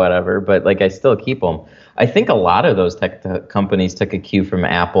closet or whatever, but like I still keep them. I think a lot of those companies took a cue from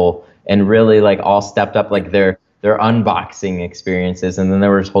Apple and really like all stepped up like their unboxing experiences, and then there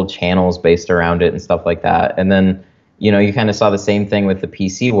was whole channels based around it and stuff like that. And then you kind of saw the same thing with the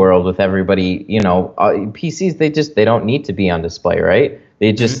PC world with everybody. PCs, they don't need to be on display, right? They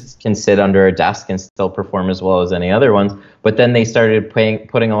Mm-hmm. just can sit under a desk and still perform as well as any other ones. But then they started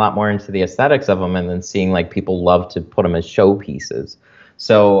putting a lot more into the aesthetics of them, and then seeing like people love to put them as showpieces.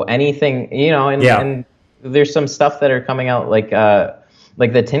 So anything, Yeah. and there's some stuff that are coming out like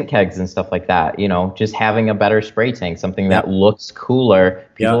the tint kegs and stuff like that. Just having a better spray tank, something that Yep. looks cooler.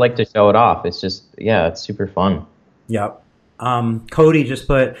 People Yep. like to show it off. It's just, yeah, it's super fun. Yep. Cody just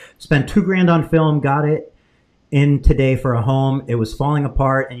spent 2 grand on film, got it in today for a home. It was falling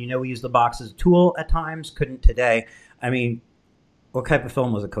apart, and we use the box as a tool at times. Couldn't today. I mean, what type of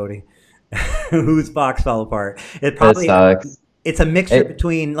film was it, Cody? Whose box fell apart? It That probably sucks. it's a mixture It,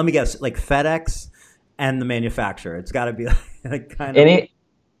 between, let me guess, like FedEx and the manufacturer. It's got to be like kind of. and it,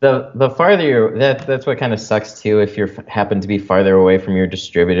 the farther that's what kind of sucks too. If you happen to be farther away from your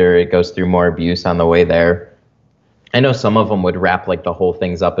distributor, it goes through more abuse on the way there. I know some of them would wrap like the whole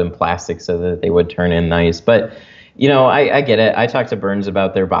things up in plastic so that they would turn in nice, but You know, I get it. I talked to Burns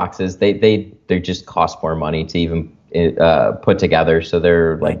about their boxes. They just cost more money to even put together. So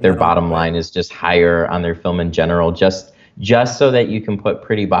they're Right. like Yeah, their no, bottom right. line is just higher on their film in general, just so that you can put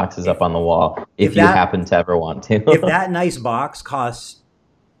pretty boxes If up on the wall if if you that happen to ever want if to. that nice box costs,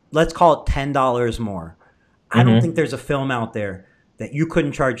 let's call it $10 more. I don't think Hmm. there's a film out there that you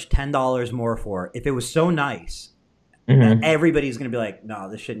couldn't charge $10 more for if it was so nice that Hmm. everybody's going to be like, no,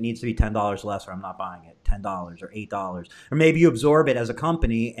 this shit needs to be $10 less, or I'm not buying it. $10 or $8, or maybe you absorb it as a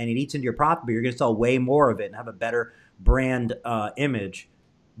company and it eats into your profit, but you're going to sell way more of it and have a better brand image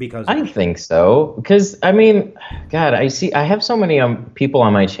because of I it. think so because I mean, God, I have so many people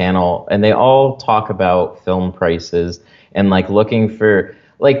on my channel, and they all talk about film prices and like looking for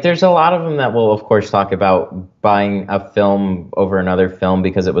like. There's a lot of them that will, of course, talk about buying a film over another film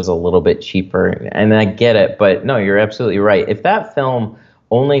because it was a little bit cheaper, and I get it. But no, you're absolutely right. If that film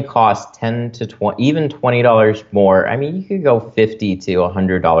only costs 10 to 20, even $20 more, I mean, you could go 50 to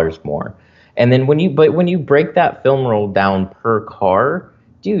 $100 more. And then when you break that film roll down per car,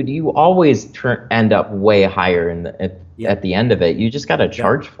 dude, you always end up way higher at Yep. the end of it. You just got to Yep.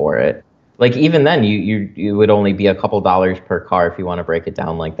 charge for it. Like even then, you would only be a couple dollars per car if you want to break it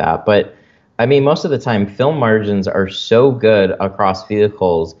down like that. But I mean, most of the time, film margins are so good across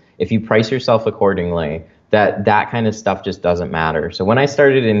vehicles. If you price yourself accordingly, that kind of stuff just doesn't matter. So when I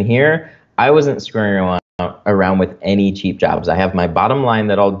started in here, I wasn't screwing around with any cheap jobs. I have my bottom line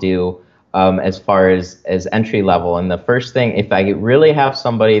that I'll do as far as entry level. And the first thing, if I really have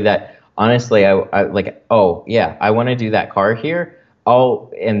somebody that honestly I like, oh yeah, I want to do that car here.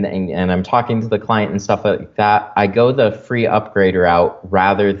 And I'm talking to the client and stuff like that. I go the free upgrade route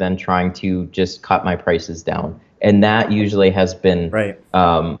rather than trying to just cut my prices down. And that usually Right.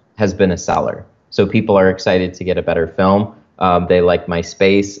 has been a seller. So people are excited to get a better film. They like my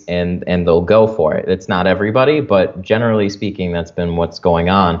space and they'll go for it. It's not everybody, but generally speaking, that's been what's going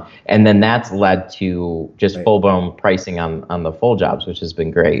on. And then that's led to just Right. full blown pricing on the full jobs, which has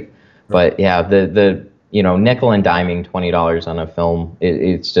been great. Right. But yeah, the you know, nickel and diming $20 on a film,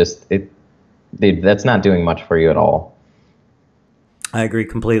 it's just that's not doing much for you at all. I agree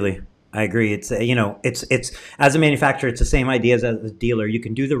completely. I agree. It's it's as a manufacturer, it's the same idea as a dealer. You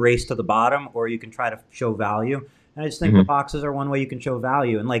can do the race to the bottom, or you can try to show value. And I just think the Hmm. boxes are one way you can show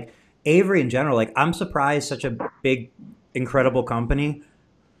value. And like Avery in general, like I'm surprised such a big, incredible company.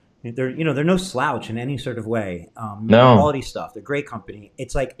 They're no slouch in any sort of way. No. Quality stuff. They're a great company.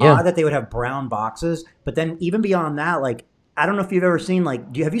 It's like odd Yeah. that they would have brown boxes, but then even beyond that, like I don't know if you've ever seen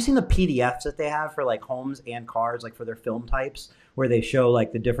like have you seen the PDFs that they have for like homes and cars, like for their film types, where they show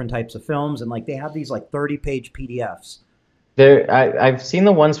like the different types of films and like they have these like 30-page PDFs. I've seen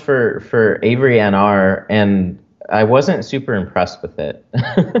the ones for Avery NR, and I wasn't super impressed with it.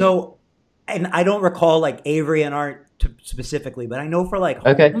 So, and I don't recall like Avery and Art specifically, but I know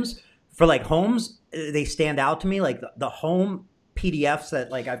Okay. for like homes, they stand out to me. Like the home PDFs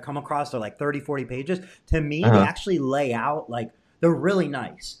that like I've come across are like 30, 40 pages. To me, they Uh-huh. actually lay out like they're really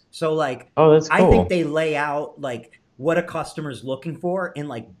nice. So like Oh, that's I think cool. they lay out like what a customer's looking for in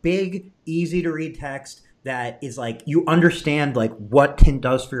like big, easy to read text that is like you understand like what tint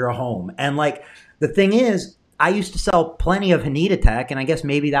does for your home. And like the thing is, I used to sell plenty of Hanita Tech, and I guess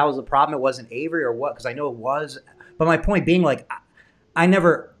maybe that was the problem. It wasn't Avery or what, because I know it was. But my point being, like, I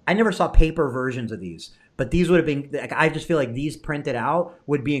never saw paper versions of these. But these would have been. Like, I just feel like these printed out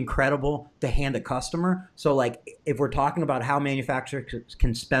would be incredible to hand a customer. So, like, if we're talking about how manufacturers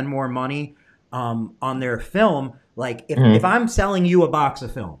can spend more money on their film, like, if Hmm. I'm selling you a box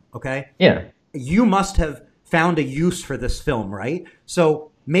of film, okay, Yeah. you must have found a use for this film, right? So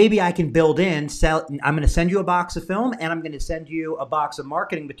maybe I can build in sell. I'm going to send you a box of film, and I'm going to send you a box of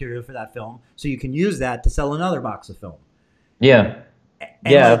marketing material for that film, so you can use that to sell another box of film. Yeah.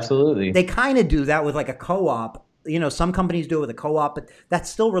 And Yeah, like absolutely. they kind of do that with like a co-op. Some companies do it with a co-op, but that's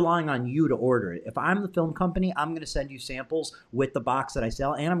still relying on you to order it. If I'm the film company, I'm going to send you samples with the box that I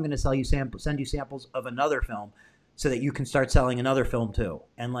sell, and I'm going to send you samples of another film, so that you can start selling another film too,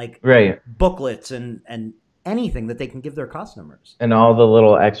 and like Right. booklets and anything that they can give their customers. And all the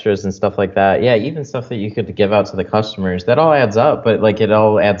little extras and stuff like that. Yeah, even stuff that you could give out to the customers. That all adds up, but like it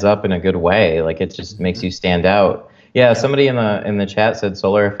all adds up in a good way. Like it just makes Mm-hmm. you stand out. Yeah, Yep. somebody in the chat said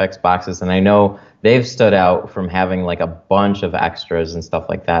Solar Effects boxes, and I know they've stood out from having like a bunch of extras and stuff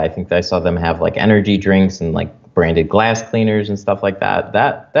like that. I think I saw them have like energy drinks and like branded glass cleaners and stuff like that.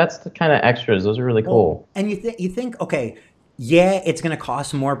 That's the kind of extras. Those are really Well, cool. and you think, okay, yeah, it's going to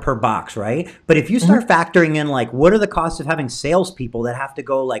cost more per box, right? But if you start Hmm. factoring in like what are the costs of having salespeople that have to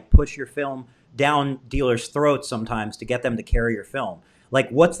go like push your film down dealers' throats sometimes to get them to carry your film, like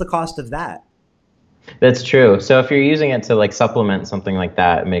what's the cost of that? That's true. So if you're using it to like supplement something like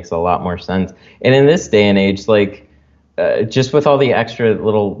that, it makes a lot more sense. And in this day and age, like just with all the extra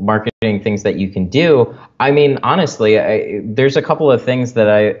little marketing things that you can do, I mean, honestly, there's a couple of things that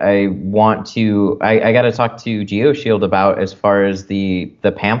I want to, I got to talk to GeoShield about as far as the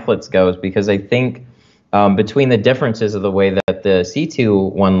pamphlets goes, because I think between the differences of the way that the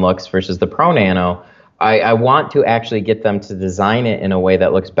C2 one looks versus the Pro Nano, I want to actually get them to design it in a way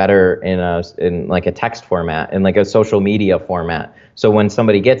that looks better in like a text format, in like a social media format. So when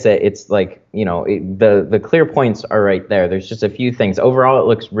somebody gets it, it's like, the clear points are right there. There's just a few things. Overall, it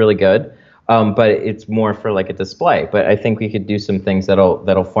looks really good, but it's more for like a display. But I think we could do some things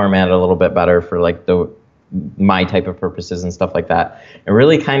that'll format it a little bit better for like my type of purposes and stuff like that. And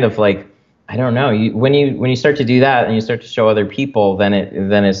really kind of like, I don't know. When you start to do that and you start to show other people, then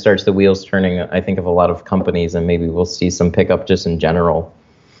it starts the wheels turning. I think of a lot of companies, and maybe we'll see some pickup just in general.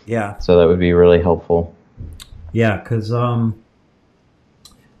 Yeah. So that would be really helpful. Yeah,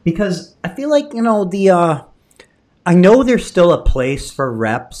 because I feel like I know there's still a place for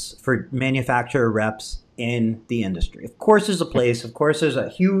reps, for manufacturer reps in the industry. Of course, there's a place. Of course, there's a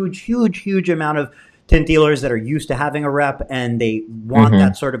huge amount of tint dealers that are used to having a rep and they want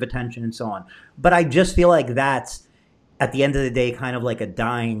that sort of attention and so on. But I just feel like that's, at the end of the day, kind of like a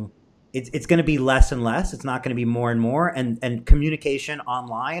dying. It's going to be less and less. It's not going to be more and more. And communication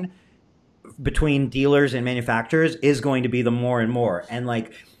online between dealers and manufacturers is going to be the more and more. And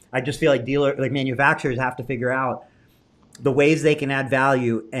like, I just feel like manufacturers have to figure out the ways they can add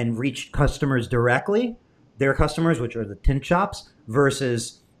value and reach customers directly, their customers, which are the tint shops,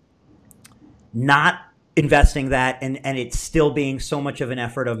 versus not investing that and it still being so much of an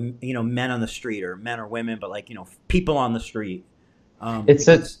effort of men on the street, or men or women, but like people on the street. It's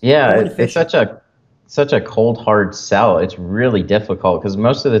such a cold hard sell. It's really difficult because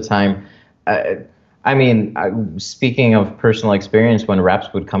most of the time, speaking of personal experience, when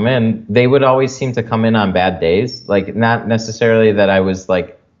reps would come in, they would always seem to come in on bad days. Like, not necessarily that I was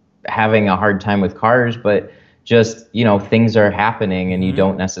like having a hard time with cars, but just, things are happening and you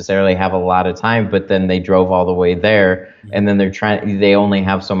don't necessarily have a lot of time, but then they drove all the way there and then they only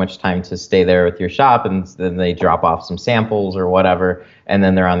have so much time to stay there with your shop, and then they drop off some samples or whatever, and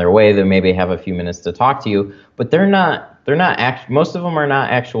then they're on their way. They maybe have a few minutes to talk to you, but most of them are not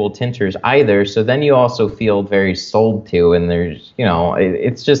actual tinters either. So then you also feel very sold to, and there's,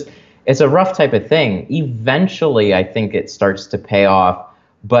 it's a rough type of thing. Eventually, I think it starts to pay off,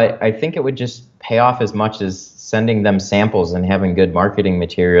 but I think it would just pay off as much as sending them samples and having good marketing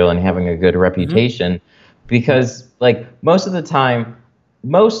material and having a good reputation, because like most of the time,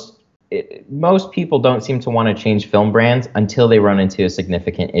 most people don't seem to want to change film brands until they run into a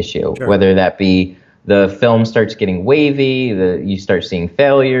significant issue, whether that be the film starts getting wavy, you start seeing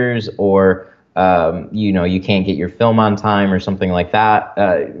failures, or you can't get your film on time or something like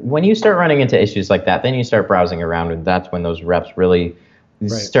that. When you start running into issues like that, then you start browsing around, and that's when those reps really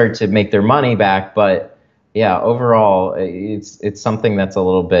start to make their money back. But yeah, overall, it's something that's a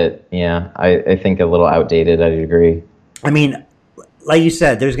little bit, I think a little outdated. I'd agree. I mean, like you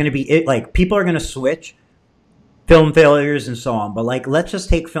said, there's going to be like people are going to switch film failures and so on, but like let's just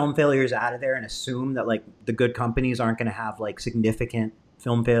take film failures out of there and assume that like the good companies aren't going to have like significant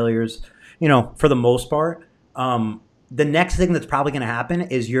film failures, for the most part. The next thing that's probably going to happen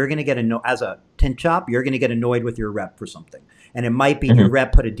is you're going to get as a tint shop, you're going to get annoyed with your rep for something. And it might be your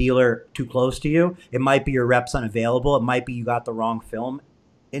rep put a dealer too close to you. It might be your rep's unavailable. It might be you got the wrong film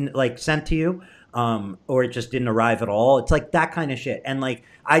sent to you, or it just didn't arrive at all. It's like that kind of shit. And like,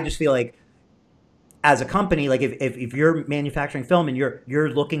 I just feel like as a company, like if you're manufacturing film and you're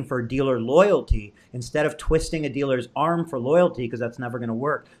looking for dealer loyalty, instead of twisting a dealer's arm for loyalty, because that's never going to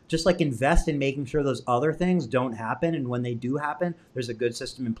work, just like invest in making sure those other things don't happen. And when they do happen, there's a good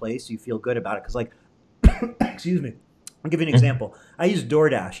system in place. So you feel good about it. Because like, excuse me, I'll give you an example. I use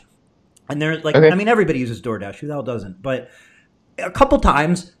DoorDash, and there's like, I mean, everybody uses DoorDash. Who the hell doesn't? But a couple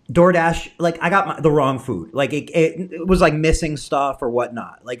times, DoorDash, like I got the wrong food. Like it was like missing stuff or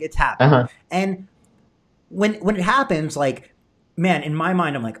whatnot. Like it's happened. And when it happens, like, man, in my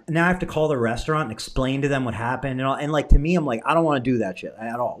mind, I'm like, now I have to call the restaurant and explain to them what happened and all. And like, to me, I'm like, I don't want to do that shit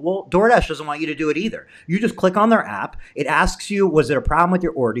at all. Well, DoorDash doesn't want you to do it either. You just click on their app. It asks you, was it a problem with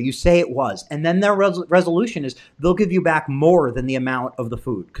your order? You say it was. And then their resolution is they'll give you back more than the amount of the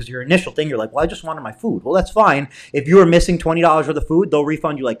food. Because your initial thing, you're like, well, I just wanted my food. Well, that's fine. If you were missing $20 worth of food, they'll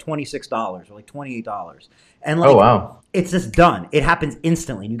refund you like $26 or like $28. And like, oh, wow. It's just done. It happens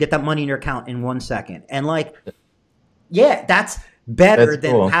instantly. You get that money in your account in 1 second. And like, yeah, that's better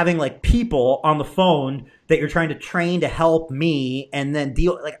than having like people on the phone that you're trying to train to help me and then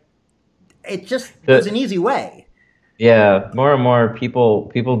deal. Like, it just was an The, easy way. yeah, more and more people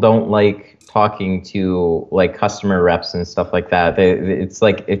don't like talking to like customer reps and stuff like that. It's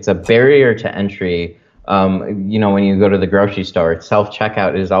like it's a barrier to entry. When you go to the grocery store, self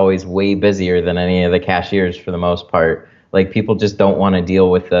checkout is always way busier than any of the cashiers for the most part. Like people just don't want to deal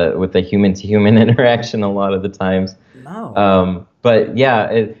with the human to human interaction a lot of the times. No. But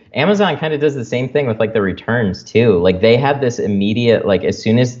yeah, Amazon kind of does the same thing with like the returns too. Like they had this immediate, like as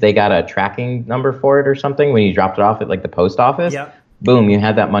soon as they got a tracking number for it or something, when you dropped it off at like the post office, Yep. boom, you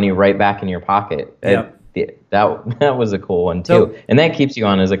had that money right back in your pocket. Yep. That was a cool one too, So and that keeps you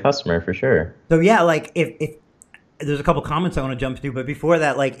on as a customer for sure. so yeah, like if there's a couple comments I want to jump to, but before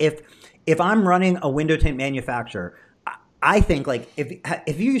that, like if I'm running a window tint manufacturer, I think like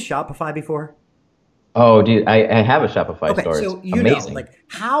if you use Shopify before. Oh, dude, I have a Shopify Okay, store. It's so amazing. like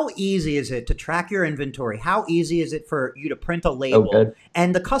how easy is it to track your inventory? How easy is it for you to print a Oh, label good.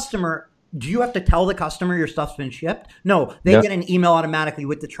 and the customer? Do you have to tell the customer your stuff's been shipped? No, they No. get an email automatically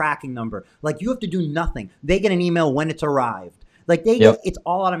with the tracking number. Like you have to do nothing. They get an email when it's arrived. Like Yep. it's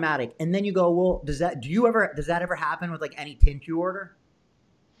all automatic. And then you go, well, does that ever happen with like any tint you order?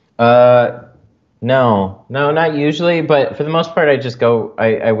 Uh, no, no, not usually, but for the most part,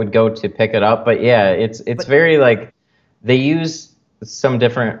 I would go to pick it up. But yeah, it's But very like they use some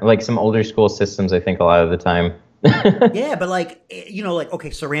different, like some older school systems, I think, a lot of the time. yeah, but like like okay,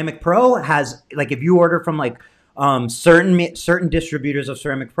 Ceramic Pro has like if you order from like certain distributors of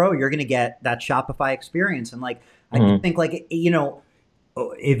Ceramic Pro, you're gonna get that Shopify experience, and like I just Mhm. think like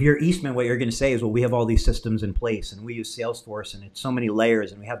if you're Eastman, what you're going to say is, well, we have all these systems in place, and we use Salesforce, and it's so many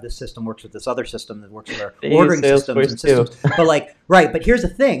layers, and we have this system works with this other system that works with our They use ordering systems Salesforce and too. systems. But like, right? But here's the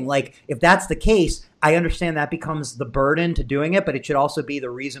thing: like, if that's the case, I understand that becomes the burden to doing it, but it should also be the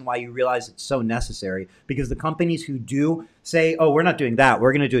reason why you realize it's so necessary. Because the companies who do say, "Oh, we're not doing that;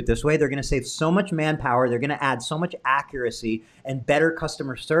 we're going to do it this way," they're going to save so much manpower. They're going to add so much accuracy and better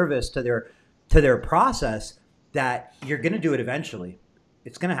customer service to their process that you're going to do it eventually.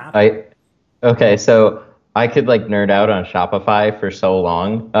 It's gonna happen. I Okay, so I could like nerd out on Shopify for so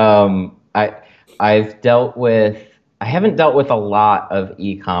long. I haven't dealt with a lot of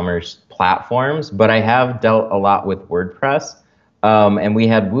e-commerce platforms, but I have dealt a lot with WordPress. And we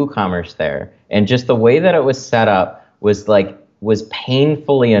had WooCommerce there, and just the way that it was set up was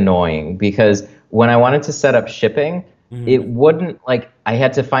painfully annoying because when I wanted to set up shipping, Hmm. it wouldn't like I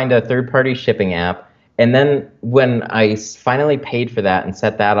had to find a third-party shipping app. And then when I finally paid for that and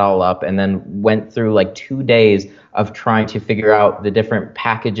set that all up, and then went through like 2 days of trying to figure out the different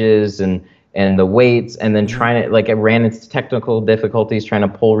packages and the weights, and then Hmm. trying to like I ran into technical difficulties trying to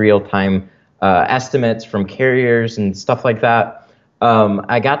pull real time estimates from carriers and stuff like that.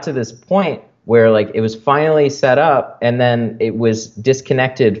 I got to this point where like it was finally set up, and then it was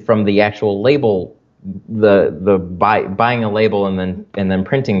disconnected from the actual label, buying a label and then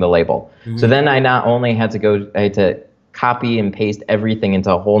printing the label. So Hmm. then I had to copy and paste everything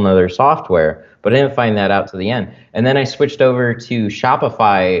into a whole nother software, but I didn't find that out to the end. And then I switched over to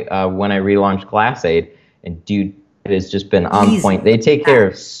Shopify when I relaunched GlassAid, and dude, it has just been on point. Easy. They take care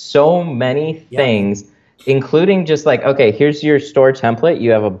Fast. of so many Yep. things, including just like, okay, here's your store template.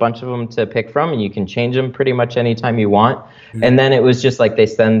 You have a bunch of them to pick from, and you can change them pretty much anytime you want. And then it was just like they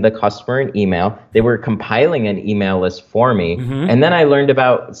send the customer an email. They were compiling an email list for me. Hmm. And then I learned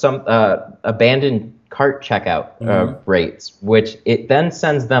about some abandoned cart checkout Hmm. rates, which it then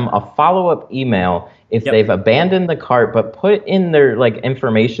sends them a follow-up email if Yep. they've abandoned the cart but put in their like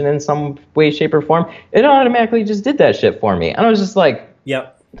information in some way, shape, or form. It automatically just did that shit for me. And I was just like,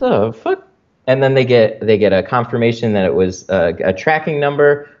 Yep. the fuck? And then they get a confirmation that it was a tracking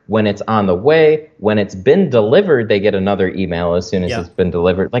number when it's on the way. When it's been delivered, they get another email as soon as it's Yep. been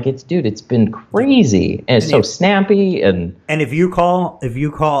delivered. Like it's been Yep. crazy, and it's And so if snappy. And and if you call,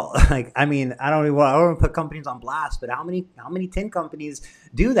 like, I mean, I don't want to put companies on blast, but how many tin companies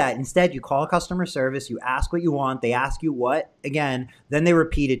do that? Instead, you call customer service, you ask what you want, they ask you what again, then they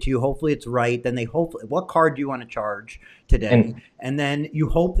repeat it to you. Hopefully, it's right. Then they hopefully, what card do you want to charge today? and And then you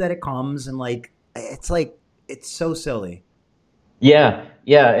hope that it comes, and like it's so silly. yeah,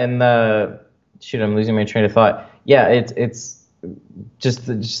 yeah, and shoot, I'm losing my train of thought. Yeah, it's just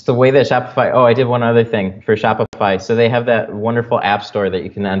the way that Shopify. Oh, I did one other thing for Shopify. So they have that wonderful app store that you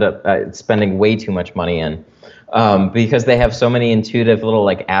can end up spending way too much money in, because they have so many intuitive little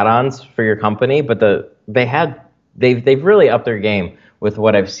like add-ons for your company. But they've really upped their game with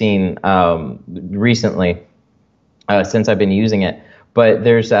what I've seen recently since I've been using it. But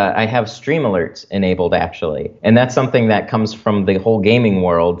I have stream alerts enabled actually, and that's something that comes from the whole gaming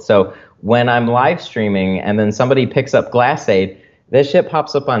world. So when I'm live streaming and then somebody picks up GlassAid, that shit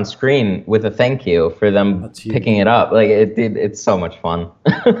pops up on screen with a thank you for them That's huge. picking it up. Like it's so much fun.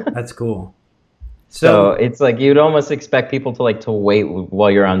 That's cool. So So it's like you'd almost expect people to like to wait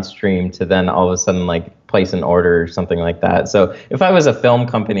while you're on stream to then all of a sudden like place an order or something like that. So if I was a film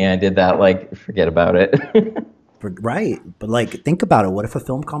company, I did that, like forget about it. right, but like think about it. What if a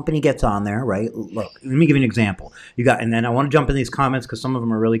film company gets on there, right? Look, let me give you an example. You got, and then I want to jump in these comments because some of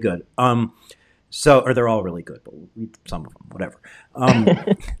them are really good. So or they're all really good, but we'll read some of them, whatever.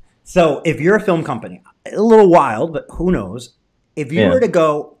 So if you're a film company, a little wild, but who knows? If you Yeah. were to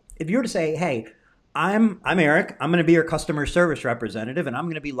go, if you were to say, hey, I'm Eric. I'm going to be your customer service representative, and I'm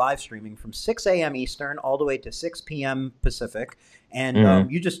going to be live streaming from 6 a.m. Eastern all the way to 6 p.m. Pacific. And Hmm.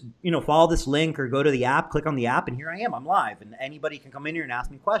 you just follow this link or go to the app, click on the app, and here I am. I'm live, and anybody can come in here and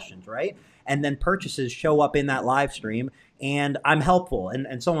ask me questions, right? And then purchases show up in that live stream, and I'm helpful,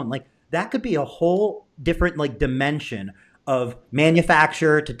 and so on. Like that could be a whole different like dimension of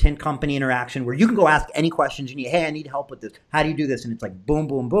manufacturer to tint company interaction where you can go ask any questions you need. Hey, I need help with this. How do you do this? And it's like boom,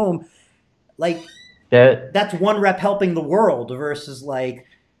 boom, boom. Like That that's one rep helping the world versus like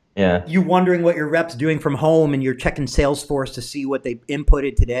yeah. you wondering what your rep's doing from home and you're checking Salesforce to see what they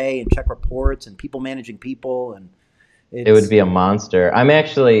inputted today and check reports and people managing people and It would it's be a monster. I'm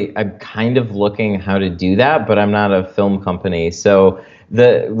kind of looking how to do that, but I'm not a film company. So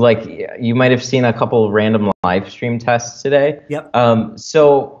you might have seen a couple of random live stream tests today. yep.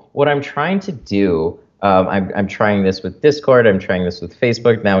 So what I'm trying to do, I'm trying this with Discord, I'm trying this with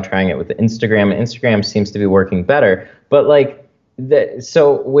Facebook, now trying it with Instagram. Instagram seems to be working better, but like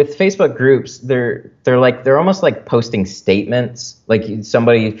so with Facebook groups, they're almost like posting statements. Like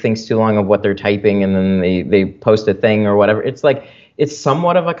somebody thinks too long of what they're typing, and then they post a thing or whatever. It's like it's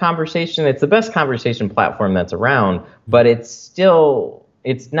somewhat of a conversation. It's the best conversation platform that's around, but it's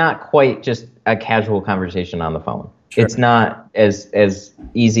not quite just a casual conversation on the phone. Sure. It's not as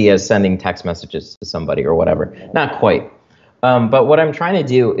easy as sending text messages to somebody or whatever. Not quite. But what I'm trying to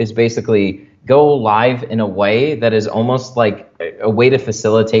do is basically go live in a way that is almost like a way to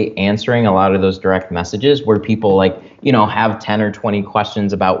facilitate answering a lot of those direct messages where people like, have 10 or 20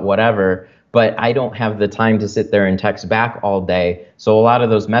 questions about whatever, but I don't have the time to sit there and text back all day. So a lot of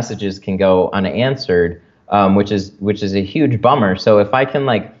those messages can go unanswered, which is a huge bummer. So if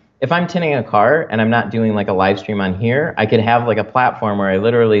I'm tinting a car and I'm not doing like a live stream on here, I could have like a platform where I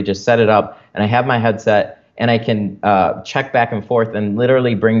literally just set it up and I have my headset and I can check back and forth and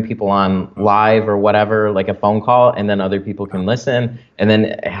literally bring people on live or whatever, like a phone call, and then other people can listen and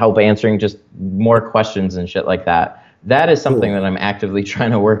then help answering just more questions and shit like that. That is something Cool. that I'm actively trying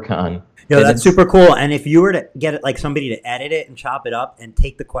to work on. Yeah, And that's super cool. And if you were to get it like somebody to edit it and chop it up and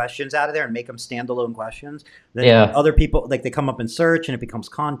take the questions out of there and make them standalone questions, then yeah, other people like they come up in search and it becomes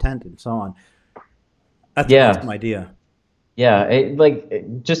content and so on. That's an yeah. awesome idea. Yeah,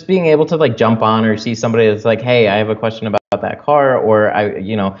 just being able to like jump on or see somebody that's like, hey, I have a question about that car, or I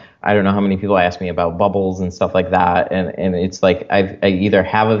don't know how many people ask me about bubbles and stuff like that, and it's like I either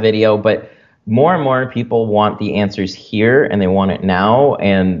have a video, but more and more people want the answers here and they want it now,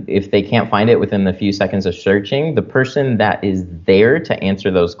 and if they can't find it within the few seconds of searching, the person that is there to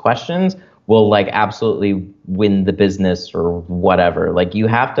answer those questions will like absolutely win the business or whatever. Like you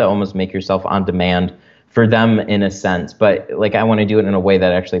have to almost make yourself on demand for them in a sense, but like I want to do it in a way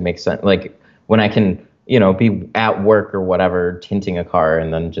that actually makes sense. Like when I can, be at work or whatever, tinting a car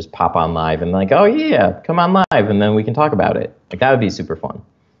and then just pop on live and like, oh yeah, come on live and then we can talk about it. Like that would be super fun.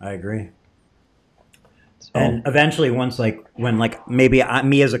 I agree. And So eventually, once like when like maybe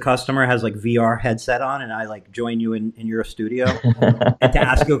me as a customer has like VR headset on, and I like join you in your studio and to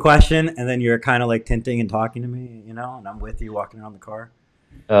ask you a question, and then you're kind of like tinting and talking to me, and I'm with you walking around the car.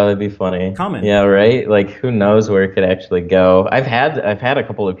 oh, that'd be funny. Coming. Yeah, right. Like who knows where it could actually go. I've had a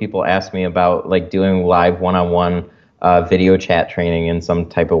couple of people ask me about like doing live one-on-one video chat training in some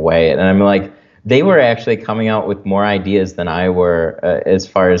type of way, and I'm like, they were actually coming out with more ideas than I were, as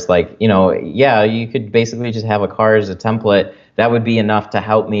far as like, yeah, you could basically just have a car as a template. That would be enough to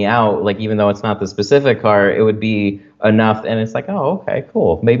help me out. Like, even though it's not the specific car, it would be enough. And it's like, oh, okay,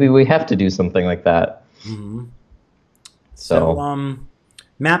 cool. Maybe we have to do something like that. Mm-hmm. So, So,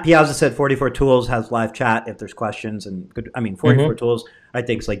 Matt Piazza said 44 Tools has live chat if there's questions, and 44 Tools I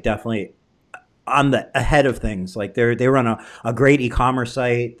think is like definitely on the ahead of things. Like they run a great e-commerce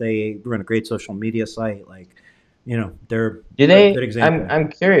site, they run a great social media site. Like they're do a they? good example. I'm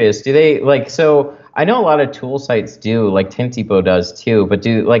curious. Do they like? So I know a lot of tool sites do, like Tint Depot does too. But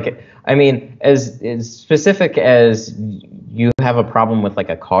do like? I mean, as specific as you have a problem with like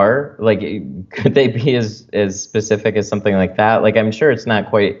a car, like could they be as specific as something like that? Like I'm sure it's not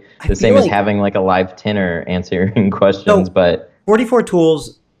quite I the feel same as like having like a live tinner answering questions, so but 44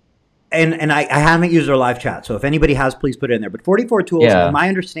 Tools, and I haven't used their live chat, so if anybody has, please put it in there. But 44 Tools, Yeah. my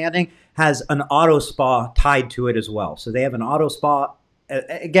understanding, has an auto spa tied to it as well. So they have an auto spa.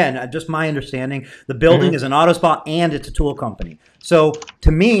 Again, just my understanding, the building is an auto spa and it's a tool company. So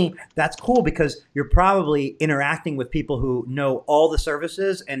to me, that's cool because you're probably interacting with people who know all the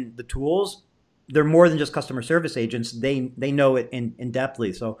services and the tools. They're more than just customer service agents. They know it in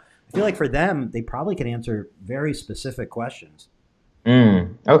depthly. So I feel like for them, they probably can answer very specific questions.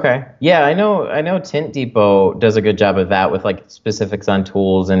 Okay. Yeah, I know Tint Depot does a good job of that with like specifics on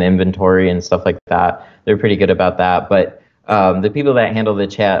tools and inventory and stuff like that. They're pretty good about that. But the people that handle the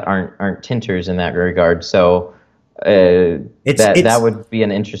chat aren't tinters in that regard. So that It's would be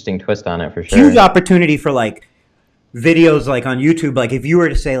an interesting twist on it for huge sure. opportunity for like videos like on YouTube. Like if you were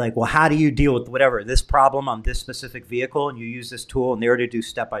to say like, well, how do you deal with whatever this problem on this specific vehicle, and you use this tool, and they were to do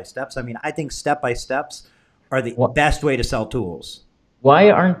step by steps. I mean, I think step by steps are the Wh- best way to sell tools.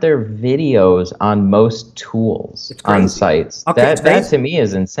 Why aren't there videos on most tools It's on crazy. sites? Okay, it's That crazy. to me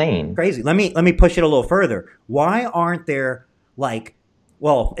is insane. Crazy. Let me push it a little further. Why aren't there like,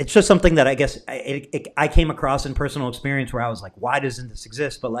 well, it's just something that I guess I came across in personal experience where I was like, why doesn't this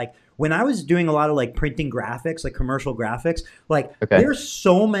exist? But like when I was doing a lot of like printing graphics, like commercial graphics, like Okay. there's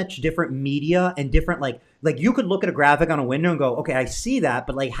so much different media and different like you could look at a graphic on a window and go, okay, I see that,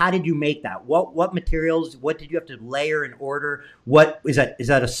 but like how did you make that? What materials? What did you have to layer and order? What is that? Is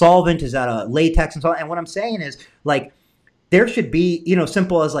that a solvent? Is that a latex and so on? And what I'm saying is like there should be,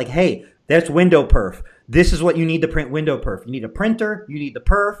 simple as like, hey, that's window perf. This is what you need to print window perf. You need a printer, you need the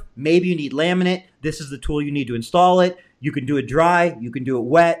perf, maybe you need laminate. This is the tool you need to install it. You can do it dry, you can do it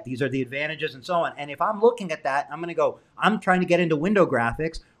wet. These are the advantages and so on. And if I'm looking at that, I'm going to go, I'm trying to get into window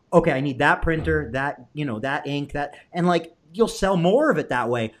graphics. Okay, I need that printer, that ink, that, and like you'll sell more of it that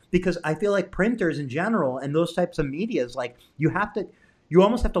way because I feel like printers in general and those types of medias, like you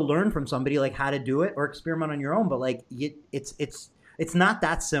almost have to learn from somebody like how to do it or experiment on your own. But like it's not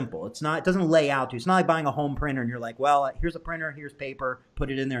that simple. It doesn't lay out to you. It's not like buying a home printer and you're like, well, here's a printer, here's paper,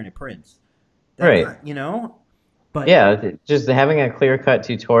 put it in there and it prints. That's Right. not. But Yeah, just having a clear-cut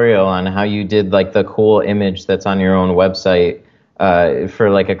tutorial on how you did like the cool image that's on your own website for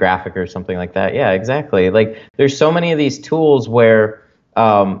like a graphic or something like that. Yeah, exactly. Like there's so many of these tools where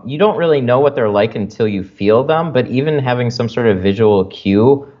you don't really know what they're like until you feel them, but even having some sort of visual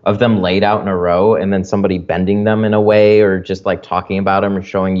cue of them laid out in a row and then somebody bending them in a way or just like talking about them or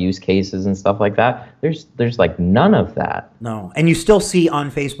showing use cases and stuff like that, there's like none of that. no. And you still see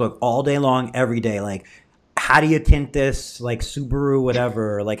on Facebook all day long, every day, like, how do you tint this, like Subaru,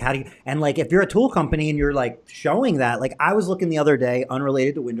 whatever, like how do you, and like if you're a tool company and you're like showing that, like I was looking the other day,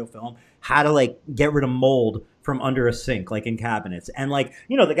 unrelated to window film, how to like get rid of mold from under a sink, like in cabinets. And like,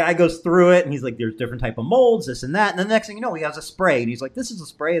 the guy goes through it and he's like, there's different type of molds, this and that. And then the next thing you know, he has a spray and he's like, this is a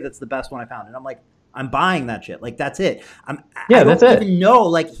spray that's the best one I found. And I'm like, I'm buying that shit. Like that's it. I Yeah, that's don't it. even know.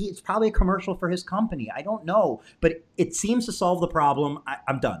 Like it's probably a commercial for his company. I don't know, but it seems to solve the problem.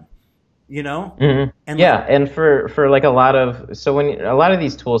 I'm done. And like, Yeah, and for like a lot of so when a lot of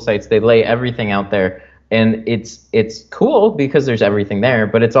these tool sites they lay everything out there and it's cool because there's everything there,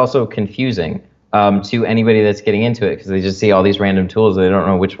 but it's also confusing to anybody that's getting into it because they just see all these random tools they don't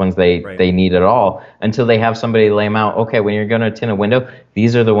know which ones right. they need at all until they have somebody lay them out. Okay, when you're going to tint a window,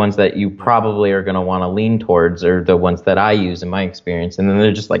 these are the ones that you Yep. probably are going to want to lean towards, or the ones that I use in my experience, and then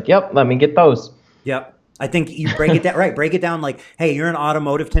they're just like, yep, let me get those. Yep. I think you break it down, right? Break it down like, hey, you're an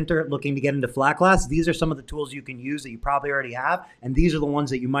automotive tinter looking to get into flat glass. These are some of the tools you can use that you probably already have, and these are the ones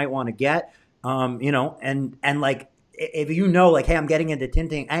that you might want to get. And like if like, hey, I'm getting into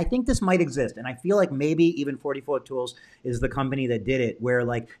tinting, I think this might exist, and I feel like maybe even 44 Tools is the company that did it. Where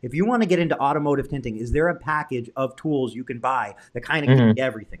like, if you want to get into automotive tinting, is there a package of tools you can buy that kind of gives Mhm. you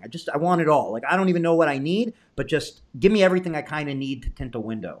everything? I want it all. Like, I don't even know what I need, but just give me everything I kind of need to tint a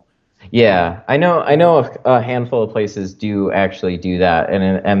window. Yeah, I know. I You know know? a handful of places do actually do that,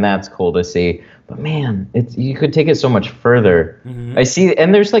 and that's cool to see. But man, it's you could take it so much further. I Mm-hmm. see,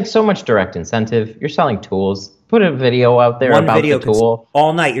 and there's like so much direct incentive. You're selling tools. Put a video out there One about the video could tool,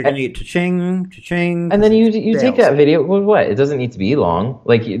 all night. You're and, gonna get cha-ching, cha-ching, and because then it's you take sales. that video. Well, what? It doesn't need to be long.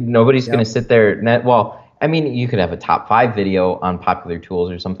 Like nobody's gonna Yep. sit there. Well, I mean, you could have a top 5 video on popular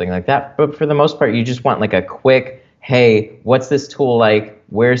tools or something like that. But for the most part, you just want like a quick, hey, what's this tool like?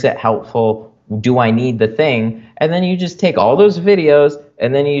 Where's it helpful? Do I need the thing? And then you just take all those videos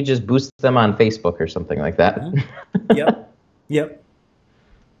and then you just boost them on Facebook or something like that. Mhm. Yep. Yep.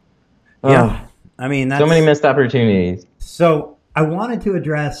 Oh, Yeah. I mean, so many that's missed opportunities. so. I wanted to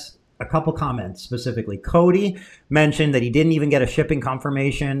address. a couple comments specifically. Cody mentioned that he didn't even get a shipping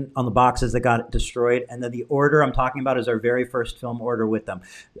confirmation on the boxes that got destroyed, and that the order I'm talking about is our very first film order with them.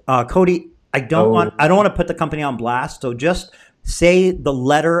 Cody, I don't want to put the company on blast, so just say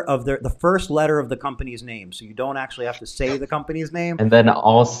the first letter of the company's name, so you don't actually have to say the company's name. And then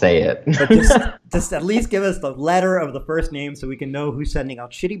I'll say it. But just at least give us the letter of the first name so we can know who's sending out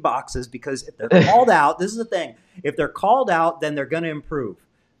shitty boxes, because if they're called out, this is the thing. If they're called out, then they're going to improve.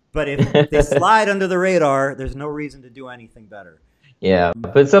 But if they slide under the radar, there's no reason to do anything better. Yeah,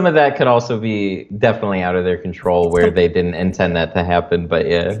 but some of that could also be definitely out of their control where they didn't intend that to happen. But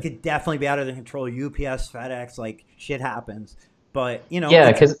yeah, it could definitely be out of their control. UPS, FedEx, like shit happens. But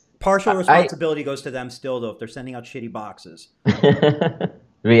yeah, because partial responsibility goes to them still, though, if they're sending out shitty boxes.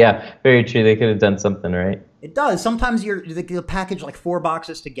 But yeah, very true. They could have done something right. It does. Sometimes you'll package like 4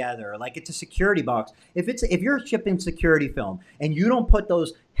 boxes together. Like it's a security box. If you're shipping security film and you don't put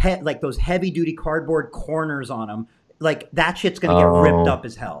those those heavy duty cardboard corners on them, like that shit's gonna get ripped up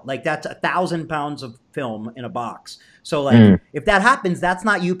as hell. Like that's 1,000 pounds of film in a box. So like if that happens, that's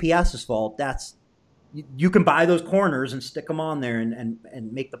not UPS's fault. You can buy those corners and stick them on there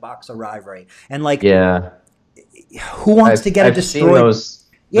and make the box arrive right. And like, yeah, who wants to get it destroyed? Seen those,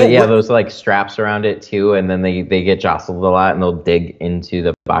 those like straps around it too, and then they get jostled a lot, and they'll dig into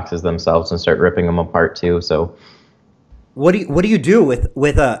the boxes themselves and start ripping them apart too. So, what do you do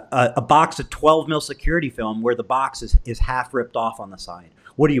with a box of 12 mil security film where the box is half ripped off on the side?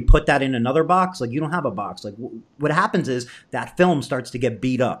 What do you put that in another box? Like you don't have a box. Like what happens is that film starts to get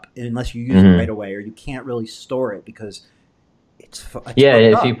beat up unless you use it right away, or you can't really store it because it's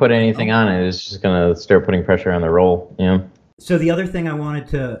if you put anything on it, it's just gonna start putting pressure on the roll. Yeah. So the other thing I wanted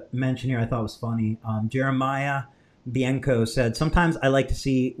to mention here, I thought was funny. Jeremiah Bianco said, sometimes I like to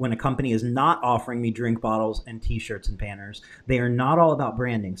see when a company is not offering me drink bottles and t-shirts and banners. They are not all about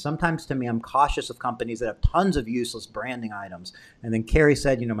branding. Sometimes to me, I'm cautious of companies that have tons of useless branding items. And then Carrie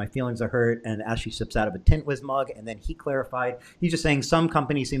said, my feelings are hurt. And as she sips out of a Tint Wiz mug, and then he clarified, he's just saying some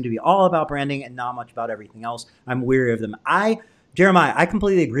companies seem to be all about branding and not much about everything else. I'm weary of them. Jeremiah, I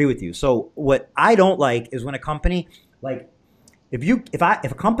completely agree with you. So what I don't like is when a company, like if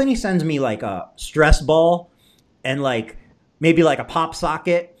a company sends me like a stress ball and like maybe like a pop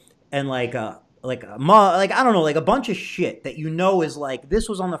socket and like a I don't know, like a bunch of shit that is like this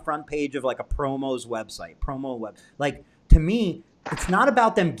was on the front page of like a promo's website, like to me, it's not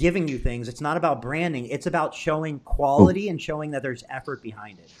about them giving you things. It's not about branding. It's about showing quality and showing that there's effort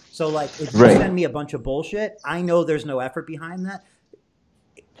behind it. So like if you send me a bunch of bullshit, I know there's no effort behind that.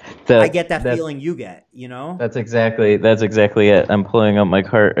 I get that feeling you get, That's exactly it. I'm pulling up my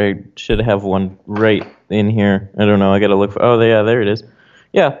cart. I should have one right in here. I don't know. I got to look for. Oh, yeah, there it is.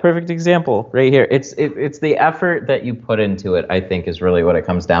 Yeah, perfect example right here. It's the effort that you put into it, I think, is really what it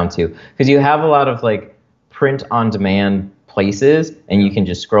comes down to. Because you have a lot of like print on demand places, and you can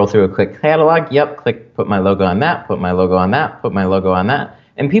just scroll through a quick catalog. Yep, click, put my logo on that, put my logo on that, put my logo on that.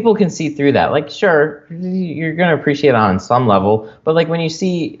 And people can see through that. Like, sure, you're going to appreciate it on some level, but like when you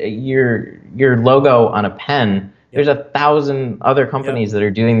see your logo on a pen, there's 1,000 other companies that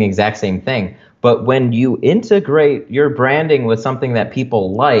are doing the exact same thing. But when you integrate your branding with something that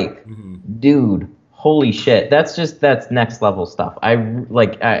people like, dude, holy shit, that's next level stuff. I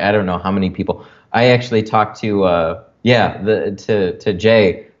don't know how many people. I actually talked to to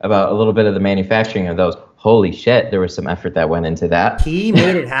Jay about a little bit of the manufacturing of those. Holy shit, there was some effort that went into that. He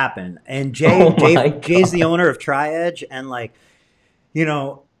made it happen. And Jay's the owner of Tri-Edge, and like,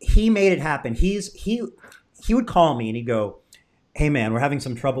 he made it happen. He would call me and he'd go, hey man, we're having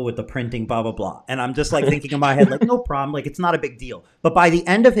some trouble with the printing, blah, blah, blah. And I'm just like thinking in my head, like, no problem, like it's not a big deal. But by the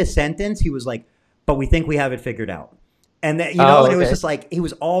end of his sentence, he was like, but we think we have it figured out. And that, and it was just like, he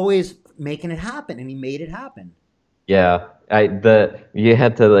was always making it happen, and he made it happen. Yeah. You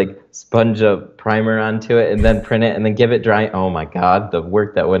had to like sponge a primer onto it and then print it and then give it dry. Oh my God, the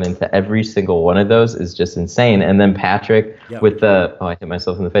work that went into every single one of those is just insane. And then Patrick with I hit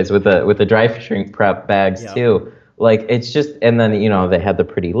myself in the face with the dry shrink prep bags too. Like it's just, and then they had the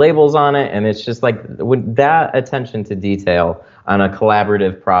pretty labels on it, and it's just like when that attention to detail on a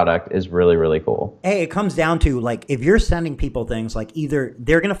collaborative product is really, really cool. Hey, it comes down to like if you're sending people things, like either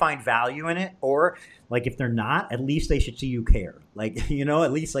they're gonna find value in it, or like if they're not, at least they should see you care. Like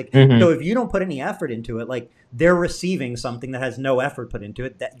at least like so if you don't put any effort into it, like they're receiving something that has no effort put into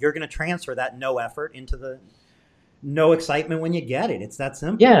it, that you're gonna transfer that no effort into the no excitement when you get it. It's that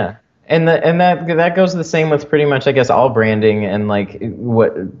simple. Yeah. And that goes the same with pretty much, I guess, all branding and like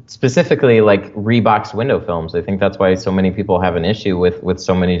what specifically like Reebok's window films. I think that's why so many people have an issue with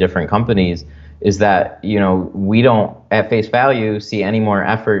so many different companies, is that, you know, we don't at face value see any more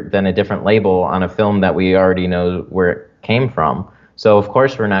effort than a different label on a film that we already know where it came from. So of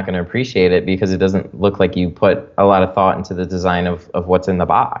course we're not going to appreciate it because it doesn't look like you put a lot of thought into the design of what's in the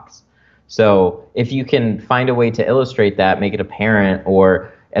box. So if you can find a way to illustrate that, make it apparent,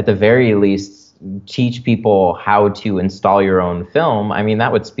 or at the very least teach people how to install your own film, I mean,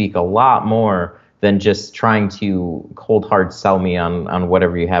 that would speak a lot more than just trying to cold hard sell me on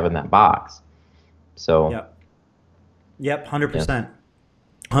whatever you have in that box. So, Yep, yeah. 100%. Yeah.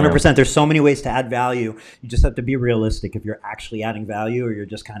 100%. There's so many ways to add value. You just have to be realistic if you're actually adding value or you're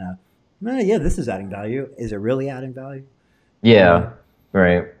just kind of, yeah, this is adding value. Is it really adding value? You Yeah. know?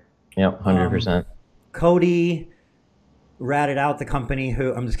 Right. Yep. Um, 100%. Cody ratted out the company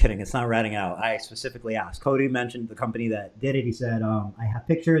who, I'm just kidding, it's not ratting out. I specifically asked. Cody mentioned the company that did it. He said, I have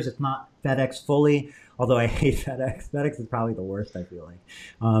pictures. It's not FedEx fully, although I hate FedEx. FedEx is probably the worst, I feel like.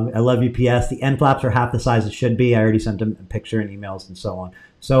 I love UPS. The end flaps are half the size it should be. I already sent him a picture and emails and so on.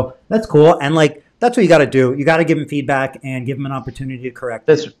 So that's cool. And like, that's what you got to do. You got to give him feedback and give him an opportunity to correct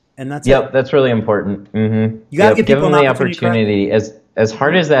That's it. And that's Yep, it. that's really important. You got to Yep, give give people them an the opportunity to correct it. opportunity. As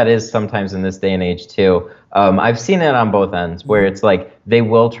hard as that is sometimes in this day and age too. I've seen it on both ends where Mhm. it's like they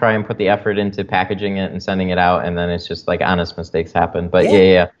will try and put the effort into packaging it and sending it out, and then it's just like honest mistakes happen. But yeah, Yeah.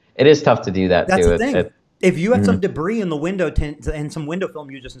 yeah, yeah. It is tough to do that That's too. the thing. If you have some Mhm, debris in the window tint and some window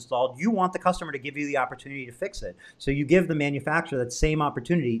film you just installed, you want the customer to give you the opportunity to fix it. So you give the manufacturer that same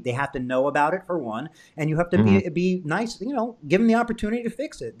opportunity. They have to know about it for one, and you have to mhm. be nice. You know, give them the opportunity to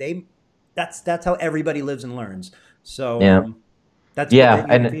fix it. That's how everybody lives and learns. So Yeah, that's good yeah, that you give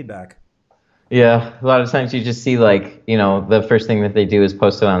them and feedback. yeah. A lot of times you just see like, you know, the first thing that they do is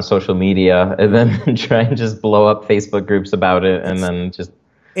post it on social media and Yep. then try and just blow up Facebook groups about it, and It's then just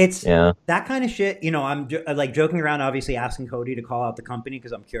It's yeah. that kind of shit. You know, like joking around, obviously asking Cody to call out the company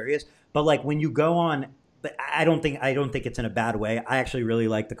because I'm curious. But like when you go on, but I don't think it's in a bad way. I actually really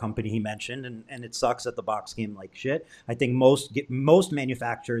like the company he mentioned, and it sucks that the box came like shit. I think most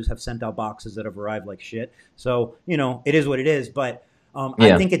manufacturers have sent out boxes that have arrived like shit. So you know, it is what it is. But I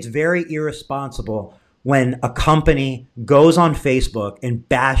Yeah. think it's very irresponsible when a company goes on Facebook and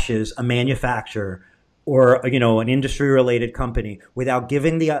bashes a manufacturer or you know an industry related company without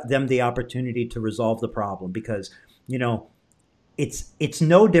giving them the opportunity to resolve the problem because you know it's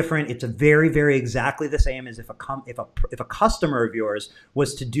no different. It's a very exactly the same as if a customer of yours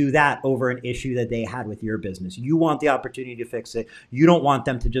was to do that over an issue that they had with your business. You want the opportunity to fix it. You don't want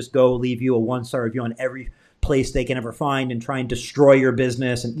them to just go leave you a 1-star review on every place they can ever find and try and destroy your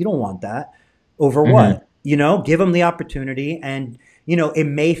business, and you don't want that. Over Hmm. what? You know, give them the opportunity. And you know, it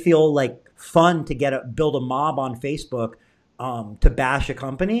may feel like fun to build a mob on Facebook to bash a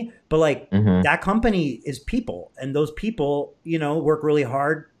company, but like Hmm. that company is people, and those people, you know, work really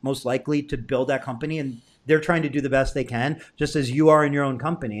hard, most likely, to build that company, and they're trying to do the best they can, just as you are in your own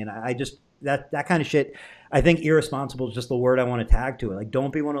company. And I just that kind of shit. I think irresponsible is just the word I want to tag to it. Like,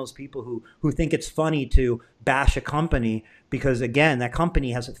 don't be one of those people who think it's funny to bash a company because, again, that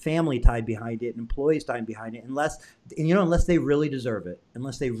company has a family tied behind it, and employees tied behind it, unless they really deserve it,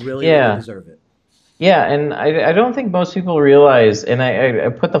 unless they really Yeah. deserve it. Yeah, and I don't think most people realize, and I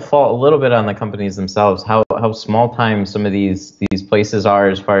put the fault a little bit on the companies themselves, how small time some of these places are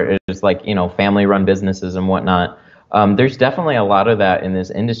as far as like, you know, family run businesses and whatnot. There's definitely a lot of that in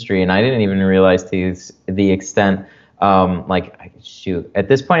this industry, and I didn't even realize to the extent. Shoot, at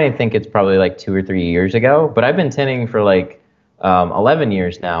this point, I think it's probably like 2 or 3 years ago, but I've been tinting for like 11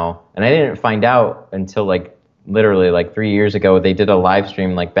 years now, and I didn't find out until like literally like 3 years ago. They did a live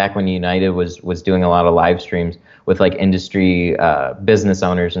stream like back when United was doing a lot of live streams with like industry business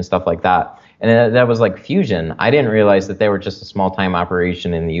owners and stuff like that. And that was like Fusion. I didn't realize that they were just a small time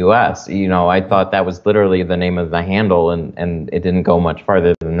ooperation in the U.S. You know, I Yep. thought that was literally the name of the handle, and it didn't go much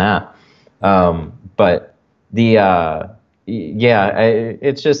farther than that. Yep. But the yeah,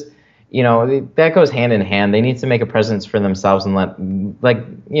 it's just, you know, that goes hand in hand. They need to make a presence for themselves and let, like,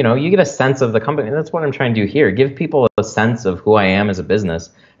 you know, you get a sense of the company. And that's what I'm trying to do here. Give people a sense of who I am as a business,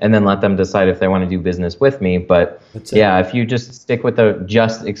 and then let them decide if they want to do business with me. But That's it. yeah, if you just stick with the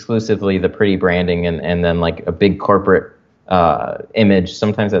just exclusively the pretty branding and then like a big corporate image,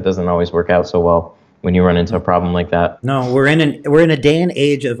 sometimes that doesn't always work out so well when you run into a No. problem like that. No, we're in a day and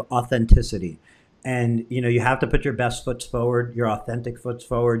age of authenticity. And you know, you have to put your best foot forward, your authentic foot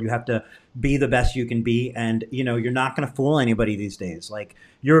forward. You have to be the best you can be, and you know, you're not going to fool anybody these days. Like,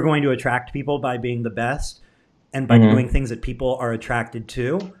 you're going to attract people by being the best and by doing Hmm. things that people are attracted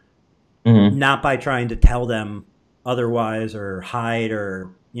to. Hmm. not by trying to tell them otherwise or hide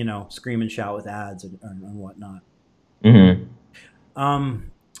or, scream and shout with ads and whatnot. Hmm.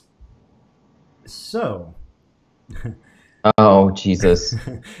 Um, so Oh, Jesus.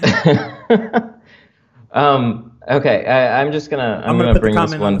 Okay, I'm I'm going to gonna put the bring this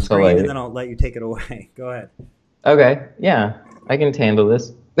comment on one the to screen and then light. I'll let you take it away. Go ahead. Okay, yeah, I can handle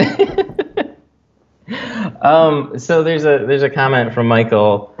this. So there's a comment from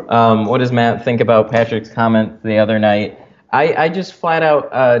Michael. What does Matt think about Patrick's comment the other night? I just flat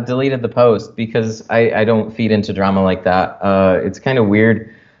out deleted the post because I don't feed into drama like that. It's kind of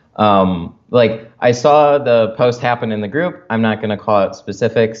weird. Like I saw the post happen in the group. I'm not going to call out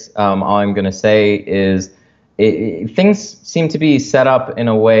specifics. All I'm going to say is things seem to be set up in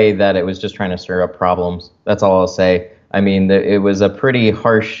a way that it was just trying to stir up problems. That's all I'll say. I mean, it was a pretty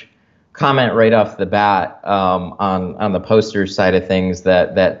harsh comment right off the bat on the poster side of things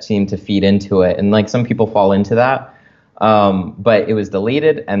that seem to feed into it, and like some people fall into that. But it was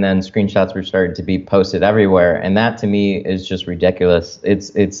deleted, and then screenshots were started to be posted everywhere, and that to me is just ridiculous.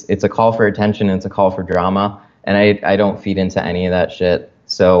 It's a call for attention, and it's a call for drama, and I don't feed into any of that shit.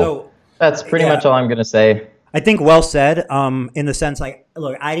 So So, that's pretty much yeah, all I'm gonna say. I think well said. In the sense, like,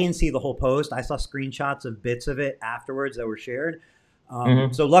 look, I didn't see the whole post. I saw screenshots of bits of it afterwards that were shared.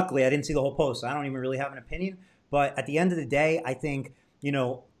 Hmm. So luckily, I didn't see the whole post. So I don't even really have an opinion. But at the end of the day, I think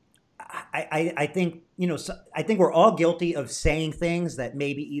I think I think we're all guilty of saying things that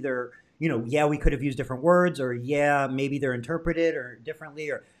maybe either yeah, we could have used different words, or yeah, maybe they're interpreted or differently,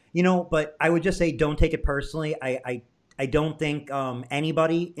 or But I would just say don't take it personally. I don't think